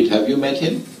retreat, have you met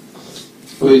him?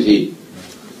 Who is he?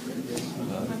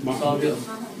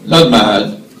 Not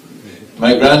Mahad.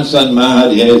 My grandson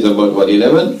Mahad here is about what,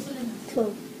 11?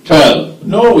 12.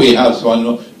 No, we have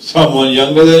someone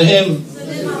younger than him.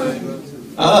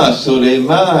 Ah,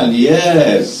 Suleiman,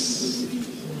 yes.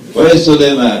 Where is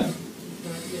Suleiman?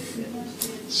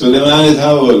 Suleiman is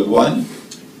how old? 1?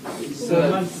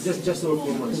 Just over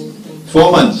 4 months.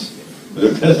 4 months.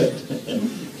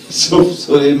 So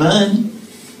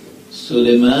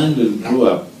Suleiman will grow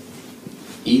up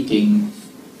eating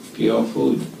pure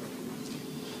food.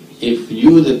 If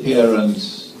you, the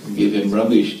parents, give him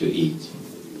rubbish to eat,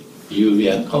 you will be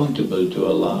accountable to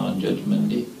Allah on Judgment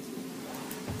Day.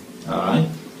 Alright?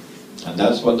 And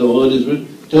that's what the world is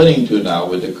returning to now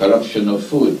with the corruption of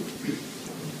food.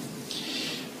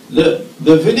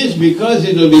 The village, because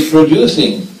it will be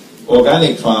producing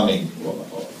organic farming,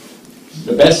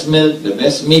 the best milk, the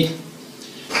best meat,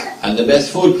 and the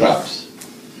best food crops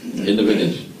in the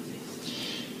village,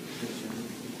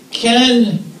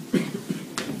 can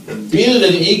build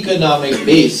an economic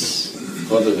base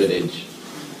for the village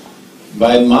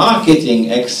by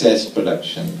marketing excess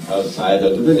production outside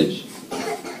of the village.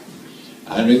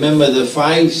 And remember, the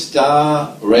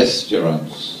 5-star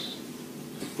restaurants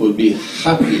would be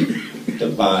happy to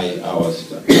buy our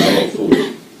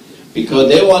food because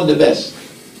they want the best.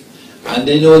 And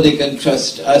they know they can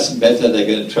trust us better than they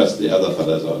can trust the other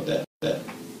fellows out there.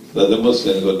 But the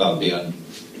Muslims will not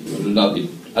be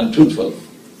untruthful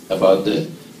about the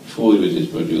food which is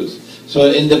produced.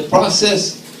 So in the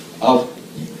process of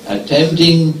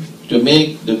attempting to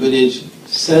make the village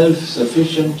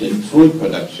self-sufficient in food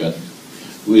production,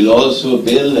 we'll also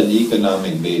build an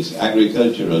economic base,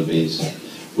 agricultural base,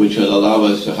 which will allow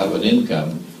us to have an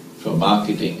income from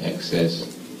marketing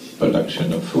excess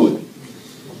production of food.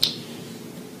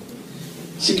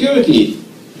 Security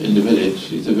in the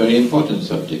village is a very important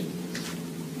subject.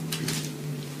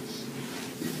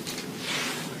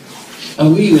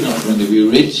 And we are not going to be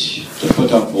rich to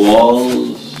put up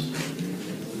walls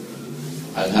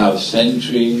and have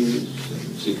sentries,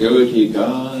 and security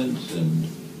guards, and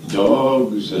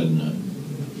dogs, and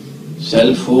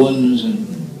cell phones,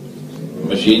 and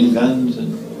machine guns.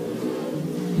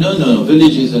 No,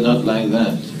 villages are not like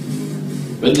that.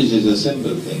 Villages are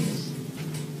simple things.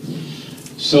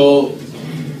 So,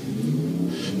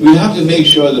 we have to make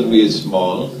sure that we are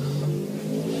small,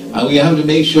 and we have to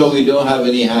make sure we don't have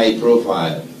any high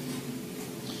profile.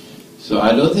 So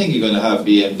I don't think you're going to have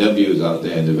BMWs out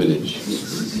there in the village.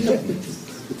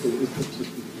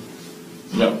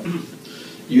 No.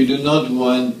 You do not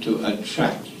want to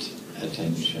attract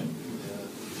attention.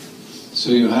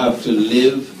 So you have to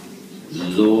live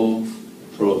low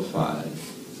profile.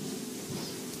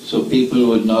 So people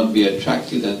would not be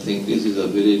attracted and think this is a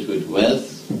village with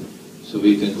wealth, so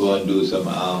we can go and do some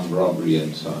armed robbery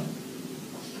and so on.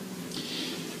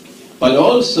 But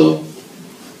also,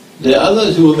 there are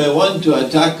others who may want to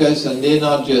attack us, and they're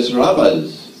not just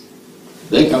robbers.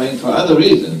 They're coming for other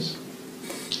reasons.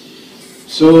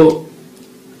 So,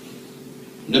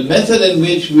 the method in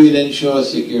which we'll ensure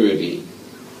security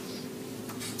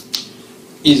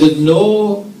is that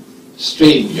no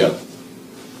stranger,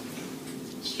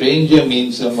 stranger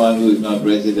means someone who is not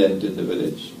resident in the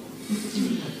village,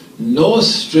 no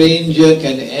stranger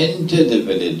can enter the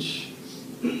village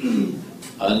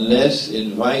unless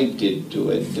invited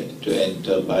to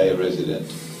enter by a resident.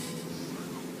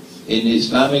 In the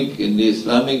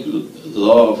Islamic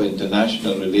law of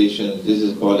international relations, this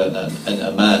is called an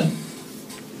aman.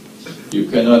 You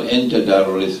cannot enter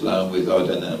Darul Islam without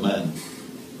an aman.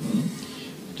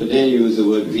 Today you use the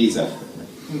word visa.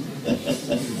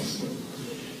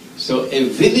 So a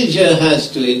villager has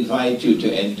to invite you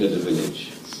to enter the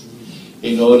village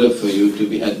in order for you to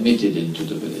be admitted into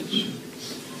the village.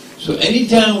 So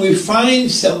anytime we find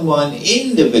someone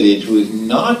in the village who is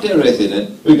not a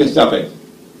resident, we can stop him.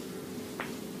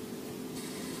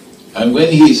 And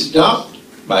when he is stopped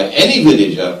by any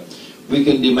villager, we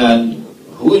can demand,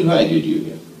 who invited you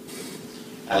here?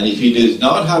 And if he does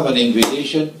not have an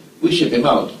invitation, we ship him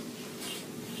out.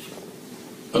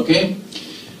 Okay?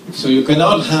 So you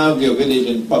cannot have your village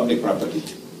in public property.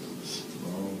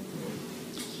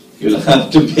 You'll have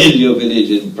to build your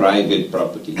village in private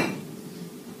property.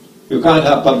 You can't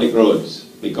have public roads,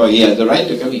 because he has the right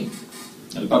to come in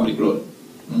on a public road.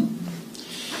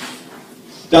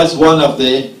 That's one of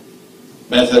the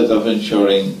methods of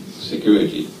ensuring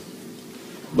security.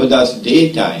 But that's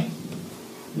daytime,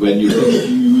 when you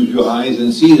can use your eyes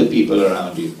and see the people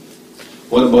around you.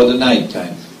 What about the night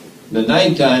time? The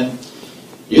night time,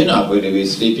 you're not going to be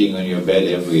sleeping on your bed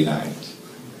every night.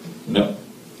 No.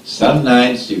 Some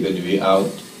nights you're going to be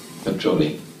out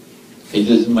patrolling. It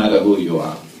doesn't matter who you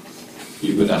are.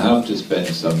 You're going to have to spend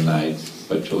some nights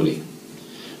patrolling,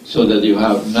 so that you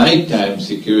have nighttime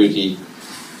security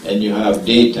and you have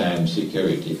daytime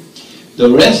security.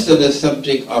 The rest of the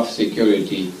subject of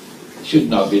security should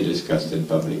not be discussed in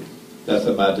public. That's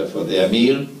a matter for the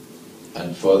Amir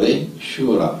and for the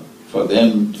Shura, for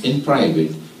them in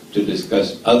private to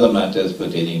discuss other matters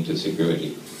pertaining to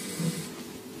security.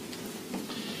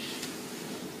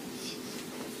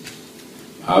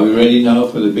 Are we ready now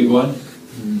for the big one?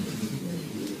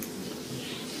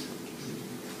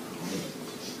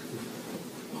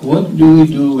 What do we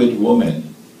do with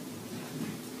women?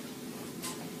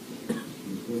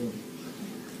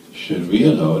 Should we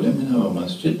allow them in our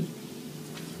masjid?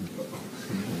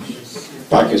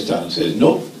 Pakistan says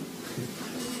no.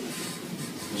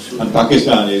 And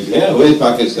Pakistan is, yeah, where's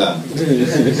Pakistan?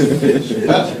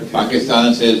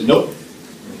 Pakistan says no.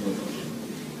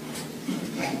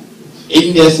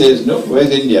 India says no. Where's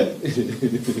India?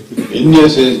 India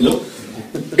says no.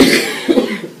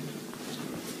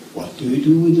 What do we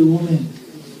do with the women?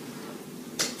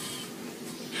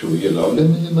 Should we allow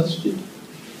them in the masjid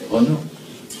or no?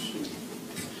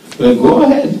 Well, go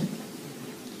ahead.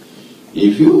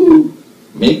 If you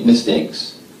make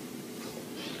mistakes,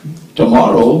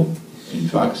 tomorrow, in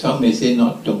fact some may say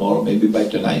not tomorrow, maybe by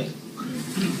tonight,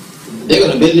 they're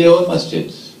going to build their own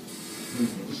masjids.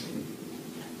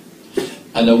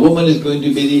 And a woman is going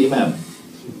to be the imam.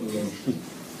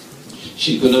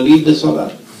 She's going to lead the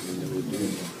salah.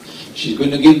 She's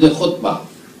going to give the khutbah.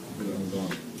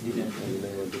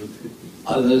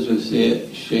 Others will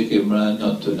say, Sheikh Imran,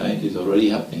 not tonight, it's already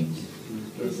happening.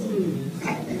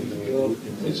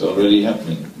 It's already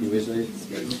happening.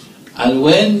 And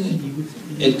when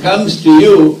it comes to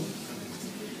you,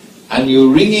 and you're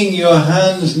wringing your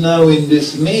hands now in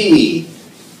dismay,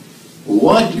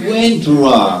 What went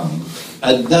wrong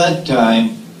at that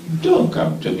time? Don't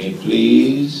come to me,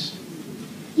 please.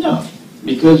 No,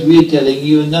 because we're telling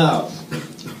you now.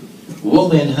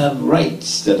 Women have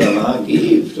rights that Allah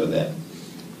gave to them.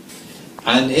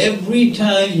 And every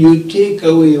time you take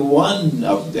away one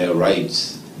of their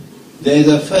rights, there's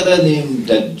a fellow named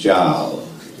Dajjal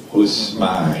who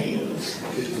smiles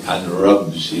and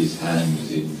rubs his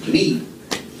hands in glee.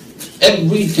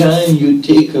 Every time you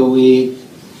take away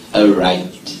a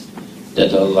right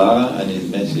that Allah and His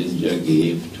Messenger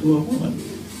gave to a woman.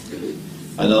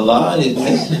 And Allah and His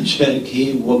Messenger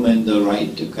gave women the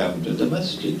right to come to the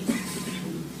masjid.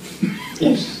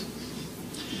 Yes.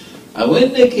 And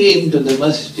when they came to the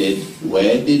masjid,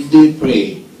 where did they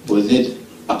pray? Was it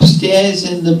upstairs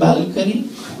in the balcony?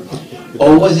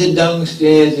 Or was it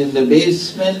downstairs in the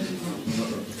basement?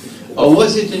 Or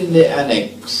was it in the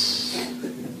annex?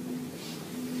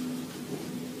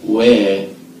 Where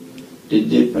did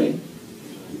they pray?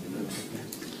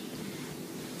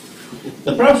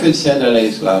 The Prophet said,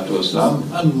 alayhi salatu wasalam,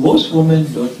 and most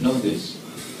women don't know this.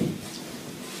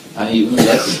 And even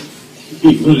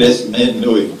less men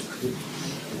know it.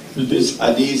 This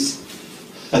hadith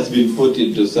has been put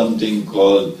into something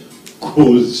called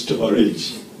cold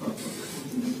storage.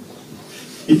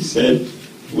 He said,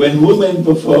 when women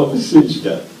perform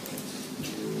Hijrah,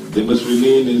 they must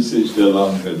remain in Hijrah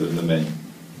longer than the men.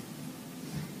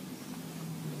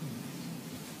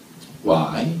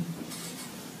 Why?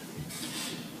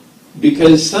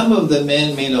 Because some of the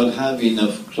men may not have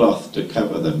enough cloth to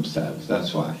cover themselves,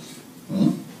 that's why.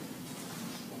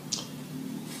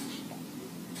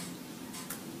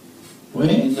 Where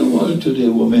in the world today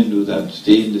women do that,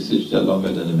 stay in the Hijrah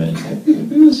longer than the men? Have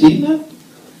you seen that?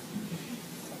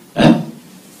 Huh?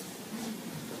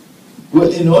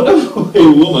 Well, in order for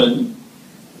a woman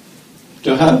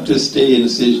to have to stay in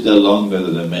Hijrah longer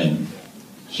than the men,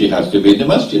 she has to be in the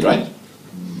masjid, right?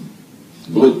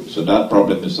 Good, so that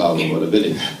problem is solved over the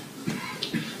village.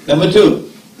 Number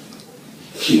two,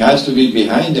 she has to be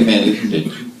behind the men, isn't it?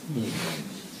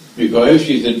 Because if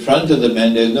she's in front of the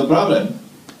men, there's no problem.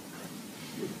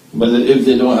 But if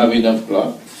they don't have enough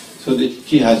cloth, so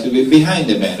she has to be behind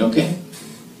the men, okay?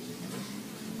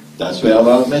 That's where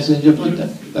Allah's Messenger put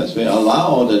them. That's where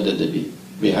Allah ordered them to be,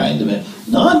 behind the men.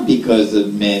 Not because the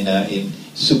men are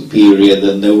superior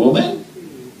than the woman.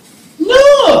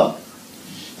 No!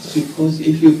 It's because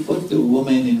if you put the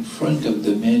woman in front of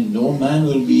the men, no man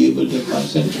will be able to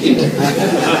concentrate.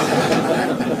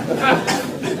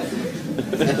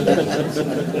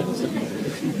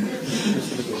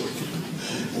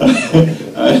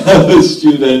 I have a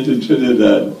student in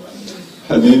Trinidad.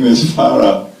 Her name is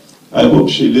Farah. I hope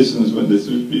she listens when this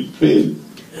will be prayed.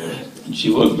 And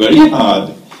she worked very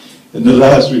hard in the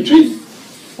last retreat.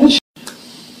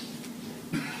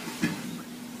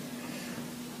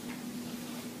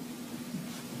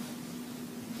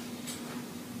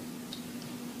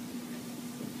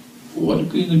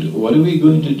 What are we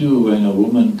going to do when a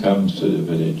woman comes to the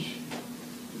village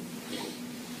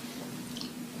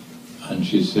and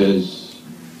she says,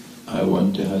 I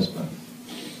want a husband,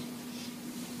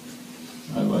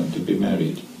 I want to be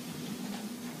married?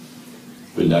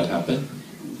 Will that happen?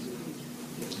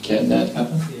 Can that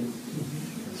happen?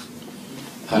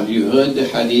 Have you heard the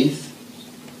hadith?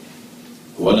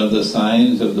 One of the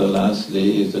signs of the last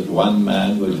day is that one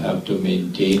man will have to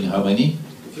maintain how many?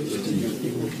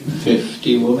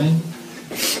 50 women?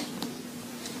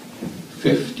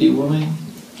 50 women?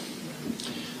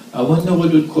 I wonder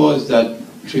what would cause that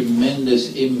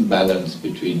tremendous imbalance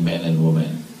between men and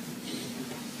women.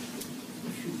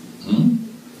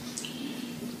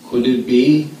 Could it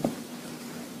be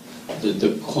that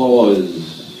the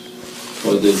cause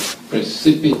for the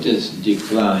precipitous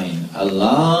decline,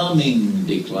 alarming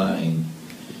decline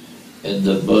in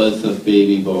the birth of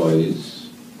baby boys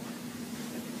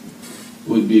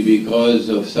would be because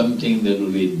of something that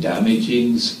will be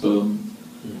damaging sperm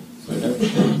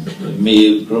production, the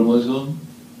male chromosome?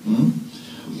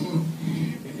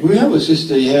 We have a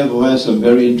sister here who has some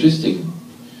very interesting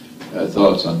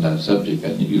thoughts on that subject,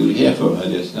 and you'll hear from her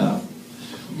just now.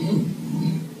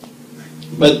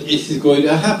 But it is going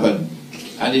to happen,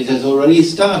 and it has already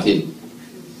started.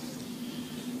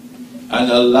 An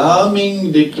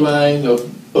alarming decline of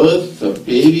birth of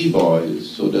baby boys,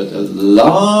 so that a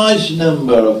large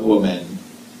number of women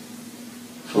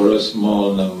for a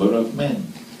small number of men.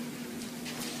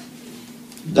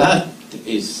 That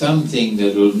is something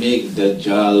that will make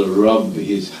Dajjal rub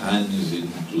his hands in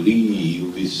glee. He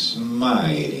will be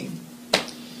smiling.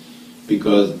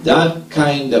 Because that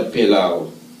kind of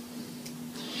pillow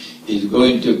is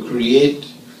going to create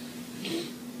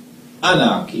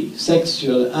anarchy,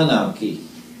 sexual anarchy,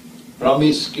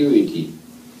 promiscuity,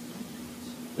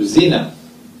 zina,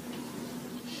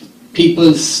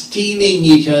 people stealing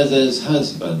each other's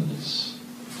husbands,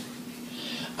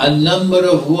 a number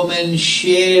of women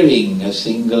sharing a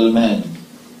single man,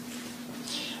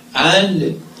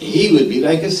 and he would be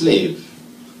like a slave,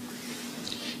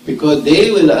 because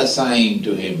they will assign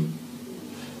to him,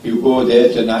 you go there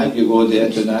tonight, you go there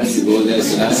tonight, you go there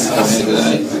tonight,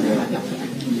 tonight.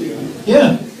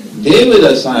 Yeah, they will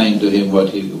assign to him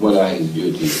what are his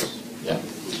duties. Yeah.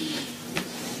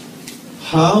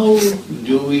 How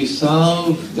do we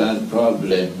solve that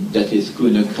problem that is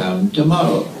going to come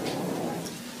tomorrow?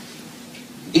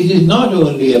 It is not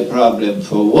only a problem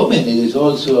for women, it is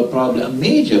also a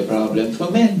major problem for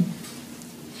men.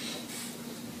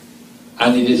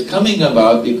 And it is coming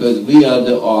about because we are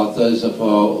the authors of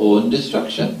our own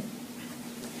destruction.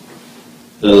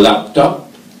 The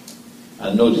laptop,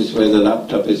 and notice where the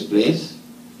laptop is placed,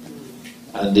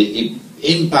 and the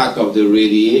impact of the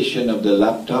radiation of the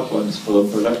laptop on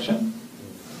sperm production.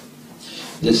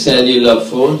 The cellular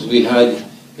phones, we had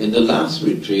in the last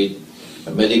retreat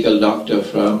a medical doctor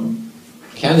from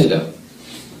Canada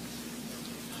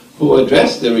who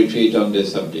addressed the retreat on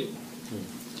this subject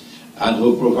and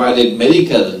who provided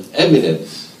medical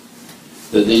evidence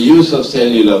that the use of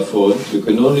cellular phones, you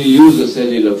can only use a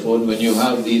cellular phone when you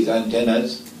have these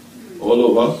antennas all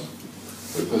over,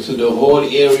 because the whole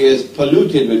area is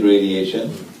polluted with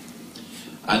radiation,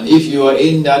 and if you are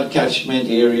in that catchment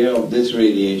area of this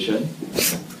radiation,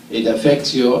 it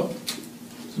affects your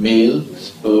male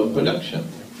sperm production.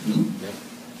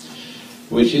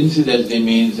 Which incidentally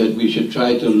means that we should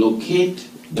try to locate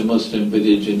the Muslim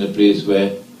village in a place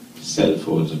where cell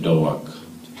phones don't work.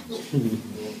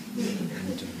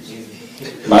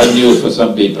 Bad news for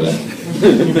some people,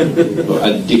 who are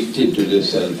addicted to the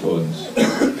cell phones.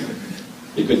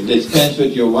 You could dispense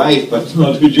with your wife, but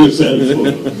not with your cell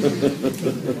phone.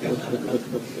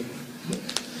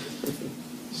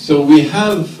 So we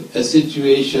have a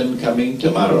situation coming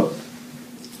tomorrow.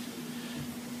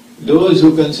 Those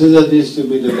who consider this to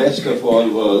be the best of all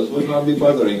worlds will not be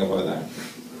bothering about that.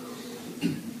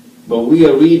 But we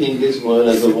are reading this world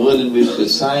as a world in which the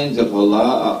signs of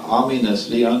Allah are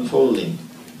ominously unfolding.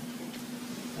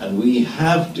 And we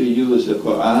have to use the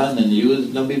Quran and use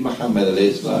Nabi Muhammad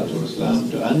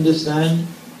ﷺ to understand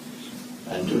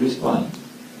and to respond.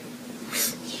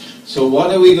 So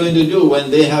what are we going to do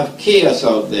when they have chaos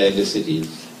out there in the cities?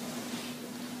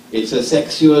 It's a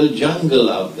sexual jungle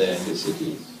out there in the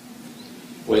cities,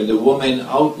 when the women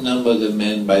outnumber the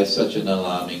men by such an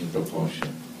alarming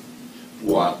proportion.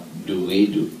 What do we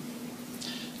do?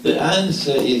 The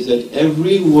answer is that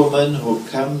every woman who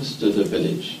comes to the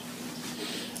village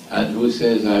and who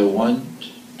says, I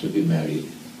want to be married,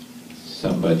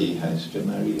 somebody has to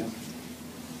marry her.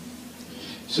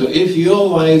 So if your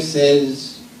wife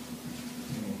says,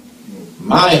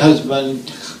 my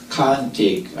husband can't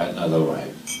take another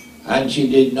wife, and she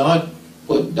did not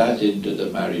put that into the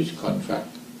marriage contract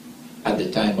at the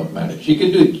time of marriage, she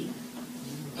can do it.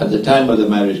 At the time of the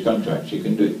marriage contract, she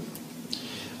can do it.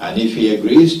 And if he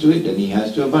agrees to it, then he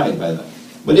has to abide by that.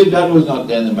 But if that was not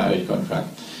there in the marriage contract,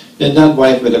 then that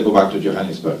wife better go back to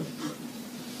Johannesburg.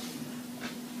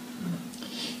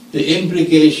 The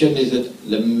implication is that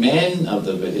the men of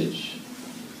the village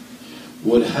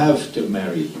would have to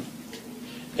marry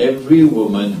every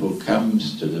woman who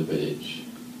comes to the village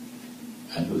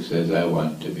and who says, I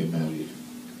want to be married.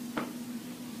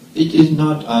 It is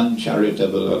not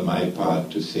uncharitable on my part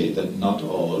to say that not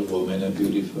all women are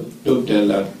beautiful. Don't tell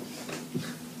that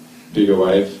to your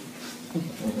wife,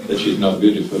 that she's not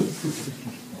beautiful.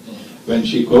 When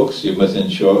she cooks, you must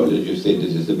ensure that you say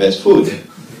this is the best food.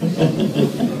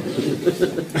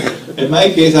 In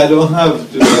my case, I don't have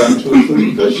to be untruthful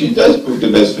because she does cook the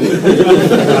best food.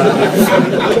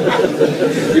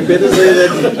 You better say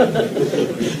that.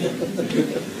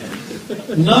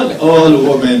 Not all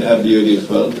women are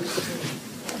beautiful,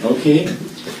 okay?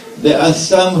 There are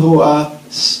some who are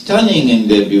stunning in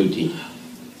their beauty.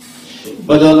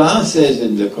 But Allah says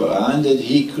in the Quran that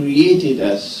He created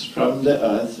us from the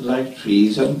earth like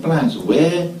trees and plants.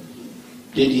 Where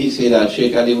did He say that?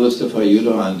 Sheikh Ali Mustafa, you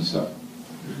don't answer.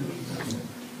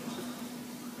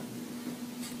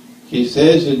 He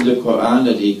says in the Quran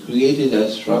that He created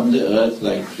us from the earth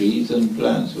like trees and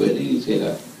plants. Where did He say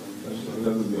that?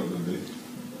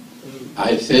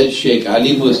 I said Sheikh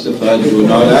Ali Mustafa, do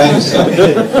not answer.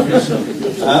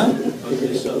 Huh?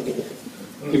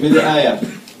 Give me the ayah.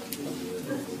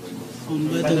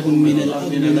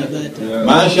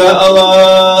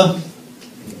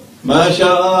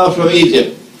 MashaAllah from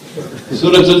Egypt,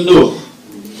 Surah Al-Nuh.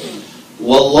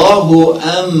 Wallahu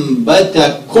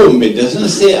ambatakum. It doesn't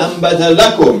say ambata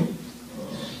lakum.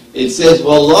 It says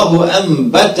Wallahu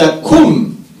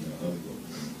ambatakum.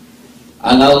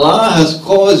 And Allah has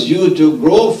caused you to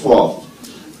grow forth.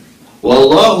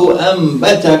 Wallahu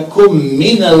ambatakum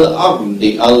min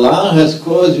al-ardi. Allah has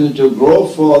caused you to grow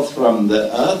forth from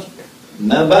the earth,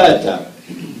 nabata,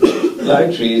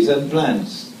 like trees and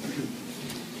plants.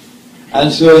 And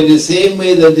so in the same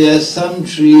way that there are some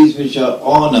trees which are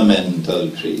ornamental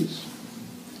trees,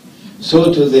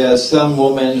 so too there are some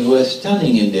women who are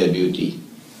stunning in their beauty.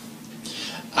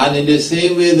 And in the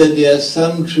same way that there are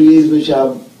some trees which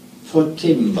are for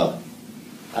timber,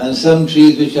 and some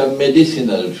trees which are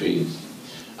medicinal trees,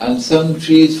 and some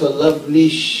trees for lovely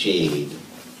shade,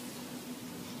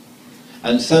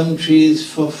 and some trees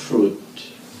for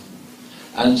fruit,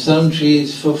 and some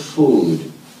trees for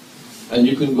food, and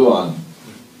you can go on.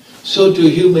 So too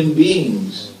human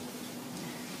beings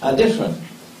are different.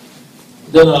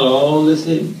 They're not all the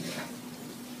same.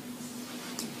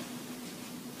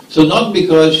 So not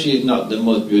because she's not the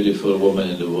most beautiful woman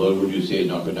in the world would you say you're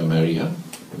not going to marry her?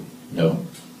 No.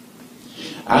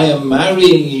 I am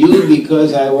marrying you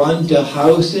because I want a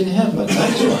house in heaven.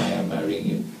 That's why I'm marrying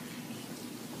you.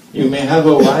 You may have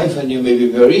a wife and you may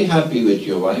be very happy with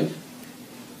your wife,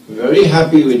 very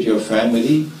happy with your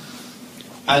family,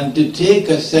 and to take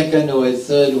a second or a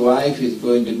third wife is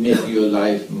going to make your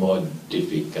life more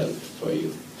difficult for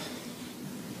you.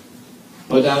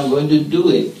 But I'm going to do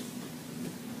it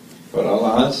for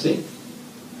Allah's sake.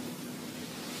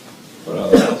 For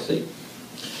Allah's sake.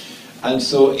 And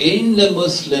so in the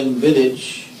Muslim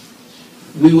village,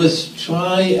 we must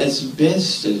try as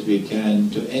best as we can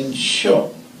to ensure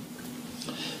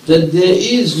that there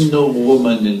is no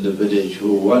woman in the village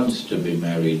who wants to be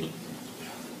married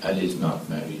and is not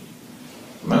married.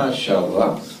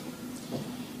 MashaAllah.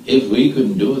 If we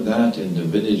can do that in the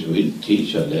village, we'll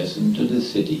teach a lesson to the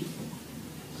city.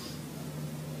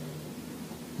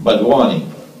 But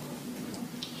warning,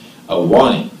 a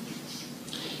warning.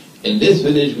 In this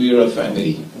village we are a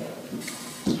family.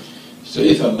 So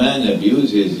if a man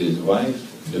abuses his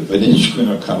wife, the village is going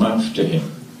to come after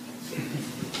him.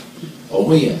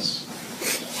 Oh yes.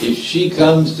 If she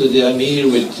comes to the Amir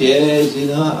with tears in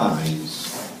her eyes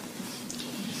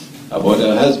about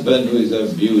her husband who is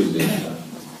abusing her,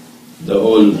 the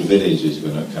whole village is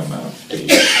going to come after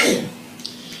him.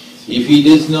 If he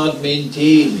does not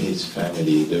maintain his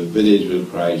family, the village will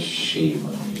cry shame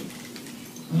on you.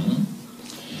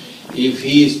 If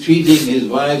he is treating his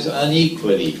wives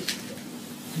unequally,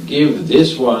 give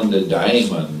this one the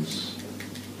diamonds,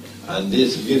 and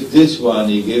give this one,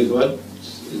 he gives what?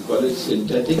 You call it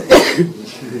synthetic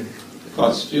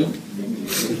costume?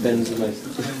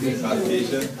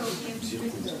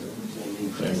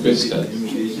 Crystal.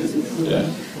 Yeah.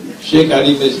 Sheikh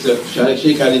Ali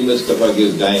Mustafa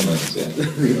gives diamonds. Yeah.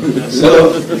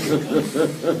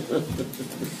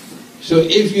 So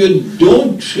if you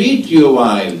don't treat your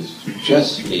wives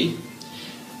justly,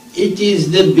 it is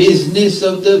the business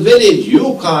of the village.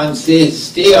 You can't say,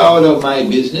 stay out of my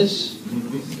business.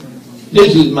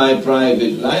 This is my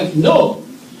private life. No.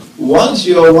 Once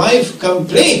your wife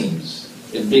complains,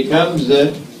 it becomes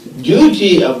the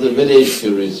duty of the village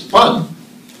to respond.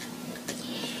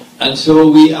 And so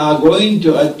we are going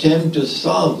to attempt to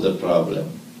solve the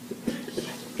problem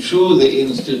through the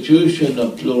institution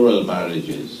of plural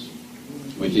marriages,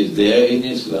 which is there in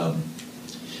Islam,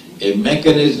 a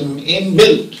mechanism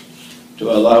inbuilt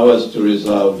to allow us to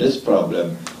resolve this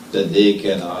problem that they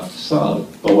cannot solve.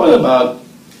 But what about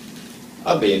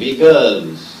our baby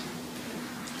girls?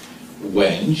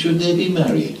 When should they be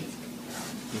married?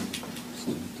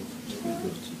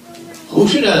 Who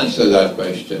should answer that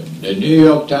question? The New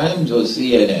York Times or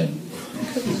CNN?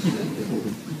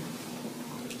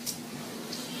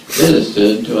 Let us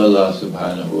turn to Allah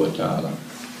subhanahu wa ta'ala.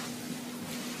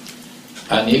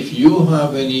 And if you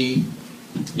have any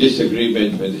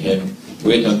disagreement with him,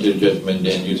 wait until judgment,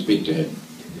 then you speak to him.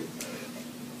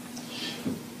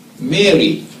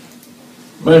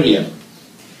 Maryam,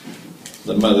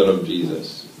 the mother of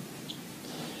Jesus,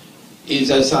 is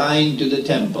assigned to the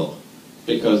temple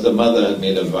because the mother had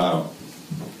made a vow.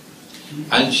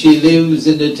 And she lives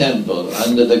in the temple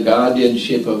under the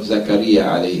guardianship of Zakaria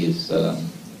alayhi salam.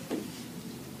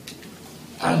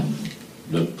 And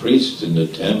the priests in the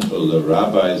temple, the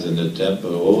rabbis in the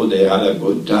temple, oh, they had a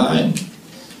good time.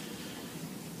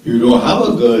 You don't have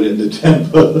a girl in the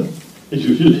temple, it's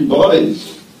usually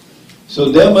boys. So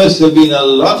there must have been a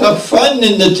lot of fun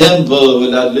in the temple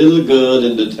with that little girl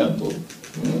in the temple.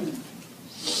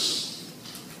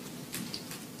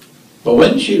 But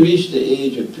when she reached the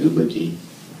age of puberty,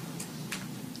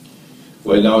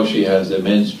 where now she has a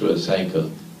menstrual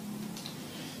cycle,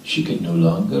 she can no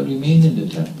longer remain in the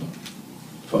temple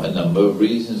for a number of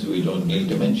reasons we don't need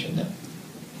to mention them.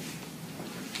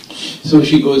 So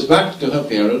she goes back to her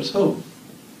parents' home.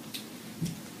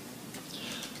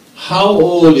 How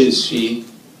old is she?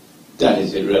 That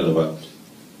is irrelevant.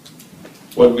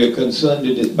 What we're concerned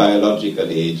with is biological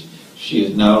age. She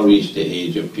has now reached the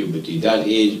age of puberty. That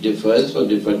age differs for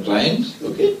different clients,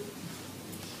 okay?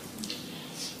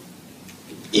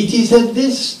 It is at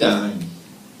this time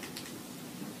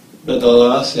that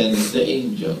Allah sends the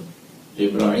angel,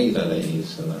 Jibreel alayhi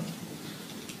salam.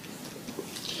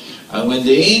 And when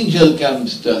the angel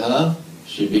comes to her,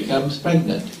 she becomes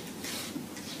pregnant.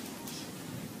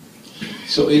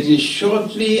 So it is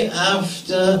shortly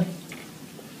after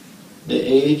the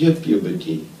age of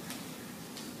puberty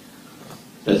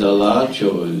that Allah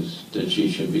chose that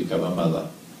she should become a mother.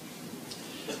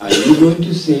 Are you going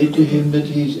to say to him that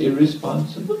he's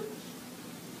irresponsible?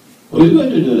 Who is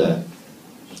going to do that?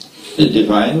 The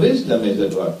divine wisdom is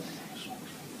at work.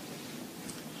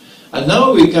 And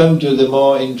now we come to the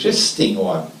more interesting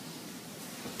one.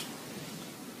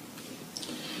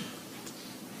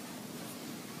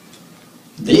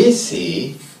 They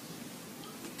say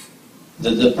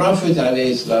that the Prophet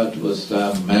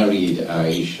ﷺ married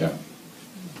Aisha.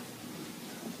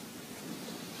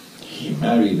 He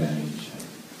married Aisha,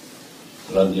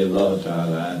 radiallahu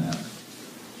ta'ala anha.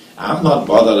 I'm not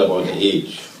bothered about the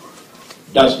age.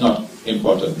 That's not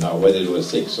important now, whether it was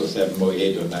 6 or 7 or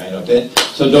 8 or 9 or 10.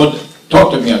 So don't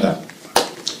talk to me on that.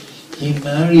 He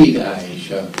married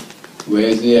Aisha.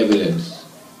 Where's the evidence?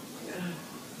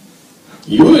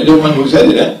 You were the one who said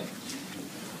it, eh?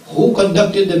 Who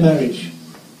conducted the marriage?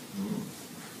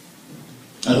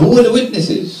 And who were the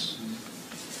witnesses?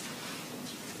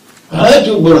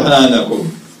 Hatu burhanakum.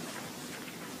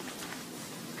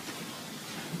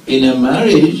 In a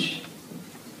marriage,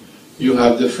 you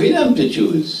have the freedom to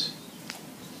choose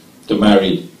to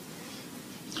marry.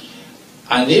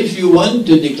 And if you want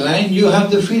to decline, you have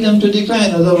the freedom to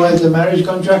decline, otherwise the marriage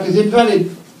contract is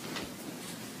invalid.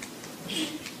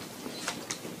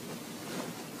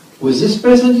 Was this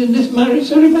present in this marriage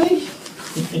ceremony?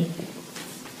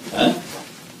 Huh?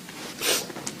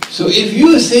 So if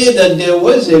you say that there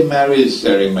was a marriage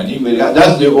ceremony,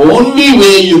 that's the only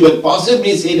way you could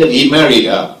possibly say that he married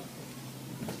her.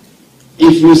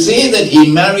 If you say that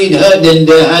he married her, then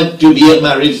there had to be a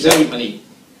marriage ceremony.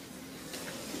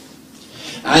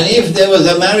 And if there was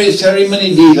a marriage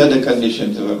ceremony, these are the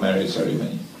conditions of a marriage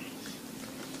ceremony.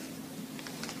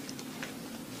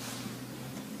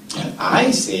 And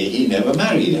I say he never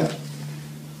married her.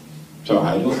 So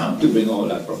I don't have to bring all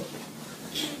that up.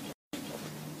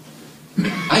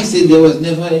 I say there was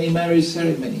never any marriage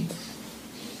ceremony.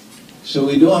 So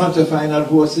we don't have to find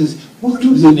out what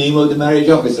was the name of the marriage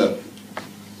officer.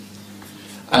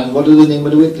 And what was the name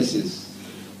of the witnesses.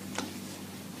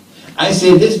 I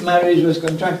say this marriage was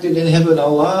contracted in heaven.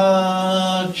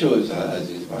 Allah chose her as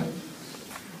his wife.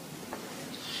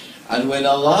 And when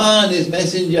Allah and his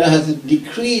messenger has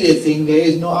decreed a thing, there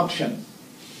is no option.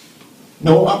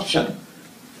 No option.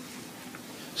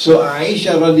 So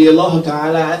Aisha radiallahu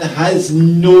ta'ala has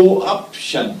no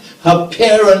option. Her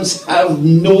parents have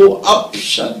no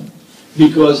option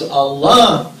because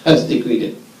Allah has decreed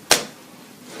it.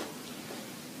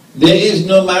 There is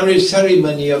no marriage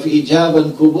ceremony of ijab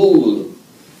and qubul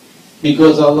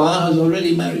because Allah has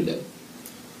already married them.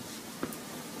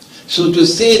 So to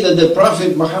say that the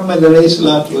Prophet Muhammad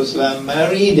ﷺ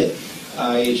married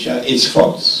Aisha is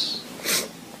false.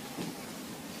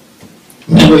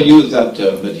 Never use that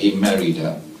term that he married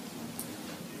her.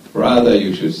 Rather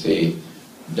you should say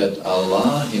that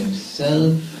Allah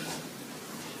himself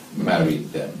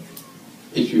married them,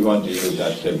 if you want to use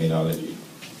that terminology.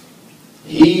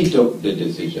 He took the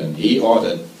decision, he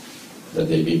ordered that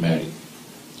they be married.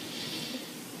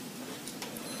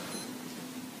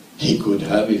 He could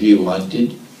have, if he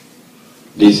wanted,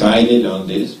 decided on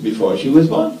this before she was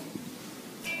born.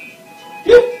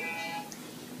 Yeah.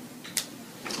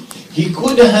 He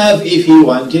could have, if he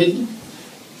wanted,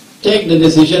 take the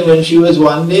decision when she was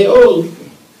 1 day old.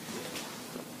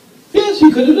 Yes,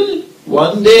 he could have done it.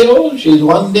 1 day old, she's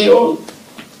 1 day old.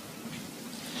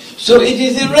 So it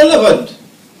is irrelevant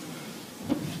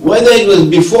whether it was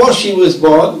before she was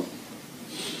born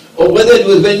or whether it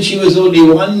was when she was only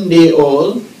 1 day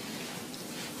old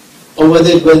or whether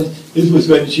it was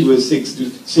when she was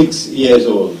 6 years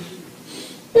old.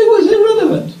 It was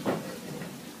irrelevant.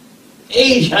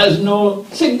 Age has no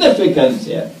significance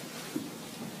here.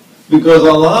 Because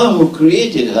Allah who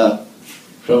created her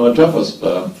from a drop of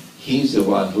sperm, He's the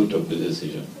one who took the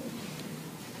decision.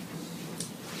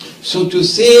 So to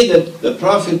say that the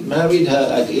Prophet married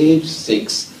her at age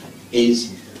 6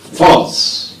 is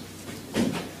false.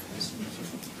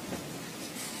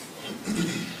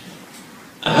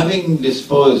 Having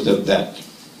disposed of that,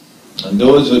 and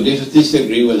those who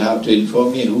disagree will have to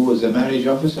inform me who was the marriage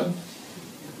officer,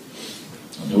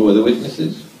 and who were the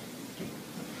witnesses,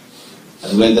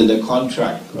 and whether the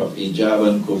contract of Ijab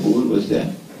and Qabul was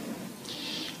there,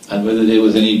 and whether there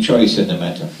was any choice in the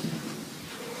matter.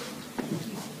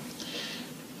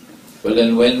 Well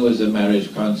then, when was the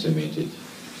marriage consummated?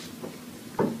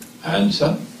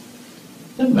 Answer: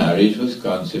 the marriage was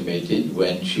consummated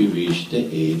when she reached the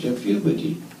age of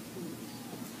puberty.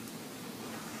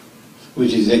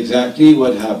 Which is exactly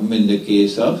what happened in the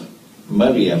case of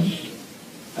Maryam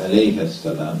alayhi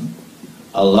salam.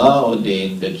 Allah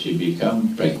ordained that she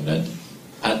become pregnant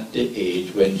at the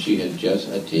age when she had just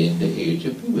attained the age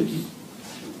of puberty.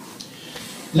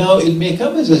 Now it may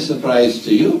come as a surprise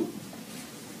to you,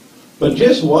 but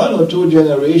just 1 or 2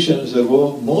 generations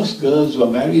ago, most girls were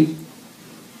married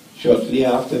shortly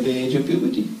after the age of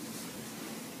puberty.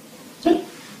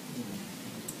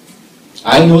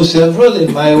 I know several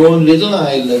in my own little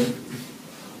island,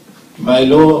 my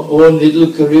own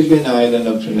little Caribbean island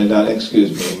of Trinidad,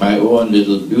 excuse me, my own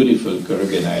little beautiful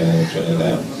Caribbean island of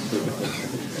Trinidad,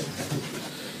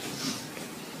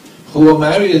 who were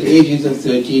married at ages of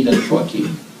 13 and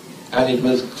 14, and it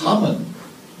was common.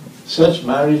 Such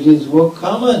marriages were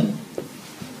common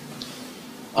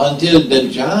until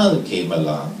Dajjal came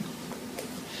along,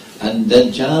 and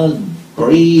Dajjal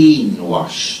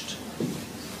brainwashed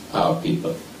our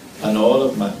people and all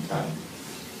of mankind,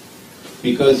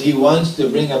 because he wants to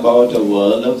bring about a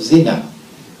world of zina,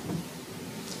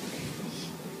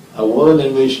 a world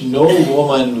in which no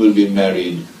woman will be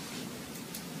married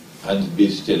and be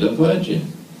still a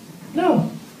virgin.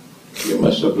 No, you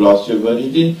must have lost your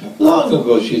virginity long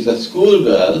ago. She's a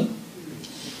schoolgirl,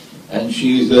 and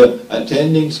she's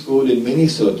attending school in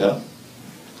Minnesota,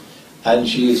 and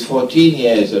she is 14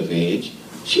 years of age.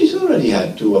 She's already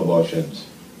had 2 abortions.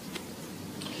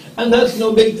 And that's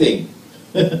no big thing.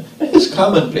 It's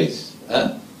commonplace.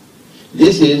 Huh?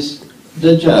 This is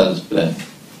Dajjal's plan,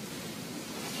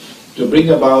 to bring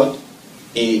about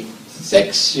a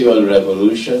sexual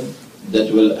revolution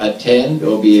that will attend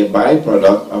or be a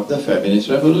byproduct of the feminist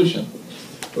revolution.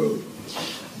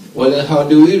 Well, then how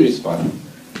do we respond?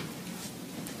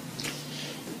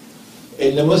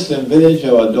 In the Muslim village,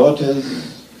 our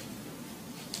daughters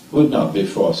would not be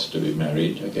forced to be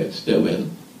married against their will.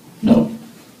 No.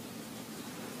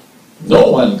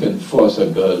 No one can force a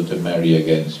girl to marry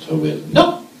against her will.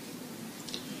 No.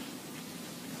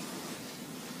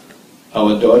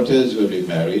 Our daughters will be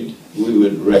married. We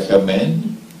would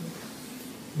recommend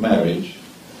marriage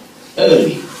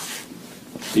early,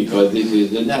 because this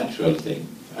is the natural thing,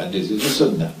 and this is the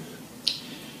sunnah.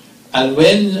 And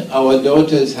when our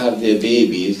daughters have their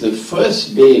babies, the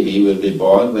first baby will be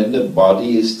born when the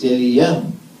body is still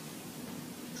young.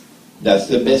 That's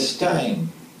the best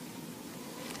time.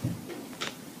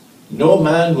 No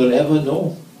man will ever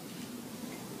know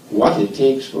what it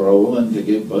takes for a woman to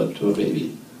give birth to a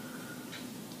baby.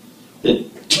 The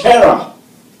terror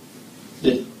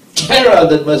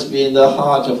that must be in the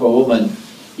heart of a woman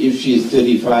if she's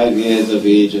 35 years of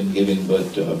age and giving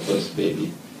birth to her first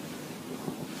baby.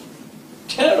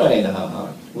 Terror in her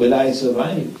heart. Will I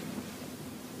survive?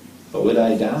 Or will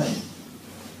I die?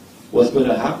 What's going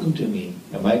to happen to me?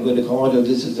 Am I going to come out of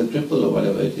this as a cripple or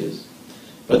whatever it is?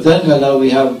 But thank Allah we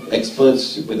have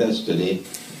experts with us today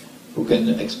who can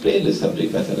explain the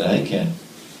subject better than I can.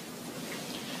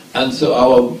 And so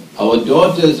our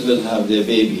daughters will have their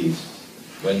babies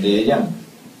when they are young.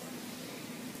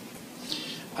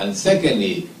 And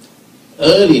secondly,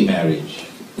 early marriage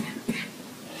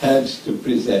helps to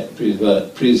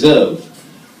preserve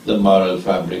the moral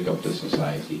fabric of the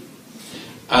society.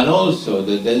 And also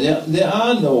that there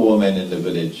are no women in the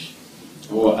village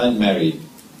who are unmarried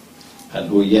and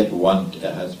who yet want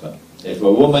a husband. If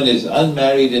a woman is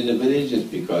unmarried in the village, it's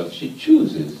because she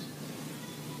chooses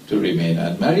to remain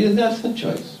unmarried, and that's her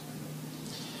choice.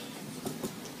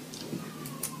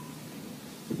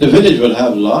 The village will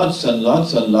have lots and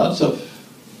lots and lots of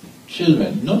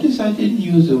children. Notice I didn't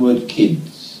use the word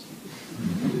kids.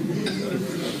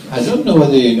 I don't know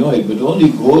whether you know it, but only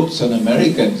goats and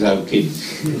Americans have kids.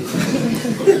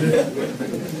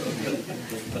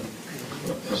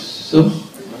 So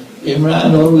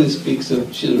Imran always speaks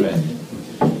of children,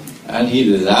 and he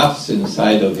laughs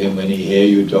inside of him when he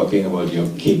hears you talking about your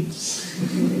kids.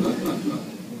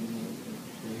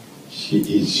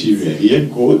 Is she really a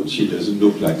goat? She doesn't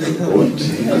look like a goat.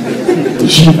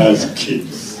 She has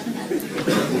kids.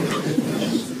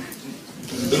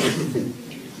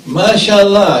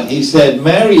 MashaAllah, he said,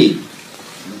 marry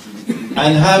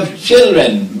and have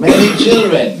children, many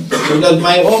children, so that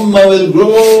my ummah will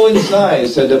grow in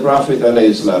size, said the Prophet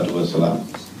ﷺ.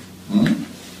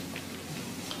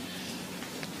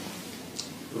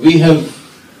 We have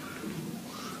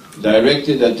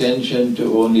directed attention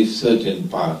to only certain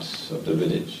parts of the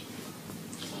village.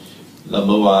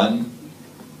 Number one,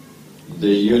 the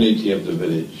unity of the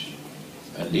village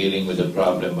and dealing with the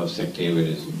problem of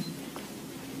sectarianism.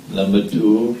 Number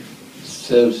two,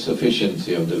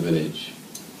 self-sufficiency of the village.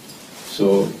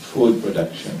 So, food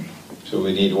production. So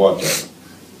we need water.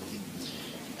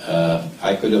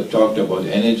 I could have talked about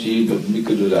energy, but we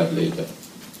could do that later.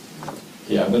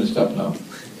 Yeah, I'm going to stop now.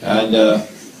 And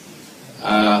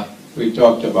we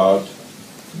talked about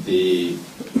the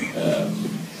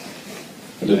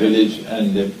village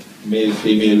and the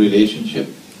male-female relationship,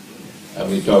 and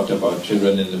we talked about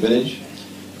children in the village.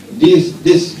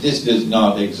 This does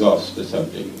not exhaust the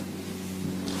subject,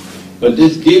 but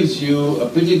this gives you a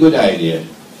pretty good idea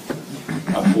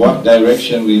of what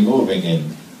direction we're moving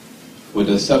in with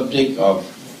the subject of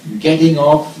getting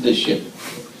off the ship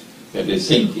that is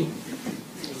sinking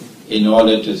in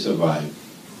order to survive,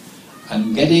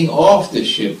 and getting off the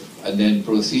ship and then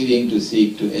proceeding to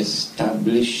seek to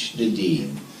establish the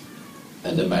deen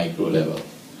at the micro level.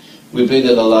 We pray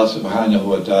that Allah subhanahu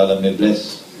wa ta'ala may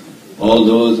bless all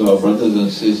those, our brothers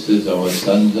and sisters, our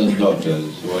sons and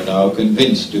daughters who are now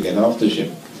convinced to get off the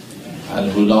ship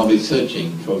and who will now be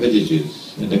searching for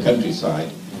villages in the countryside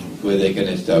where they can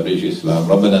establish Islam.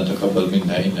 رَبَّنَا تَقَبَّلْ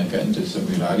مِنَّا إِنَّكَ أَنْتَ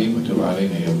السَّمِيعُ الْعَلِيمُ وَتُبْ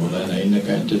عَلَيْنَا يَا مَوْلَانَا إِنَّكَ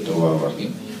أَنْتَ التَّوَّابُ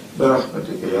الرَّحِيمُ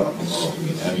بِرَحْمَتِكَ يَا أَرْحَمَ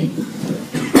الرَّاحِمِينَ آمين.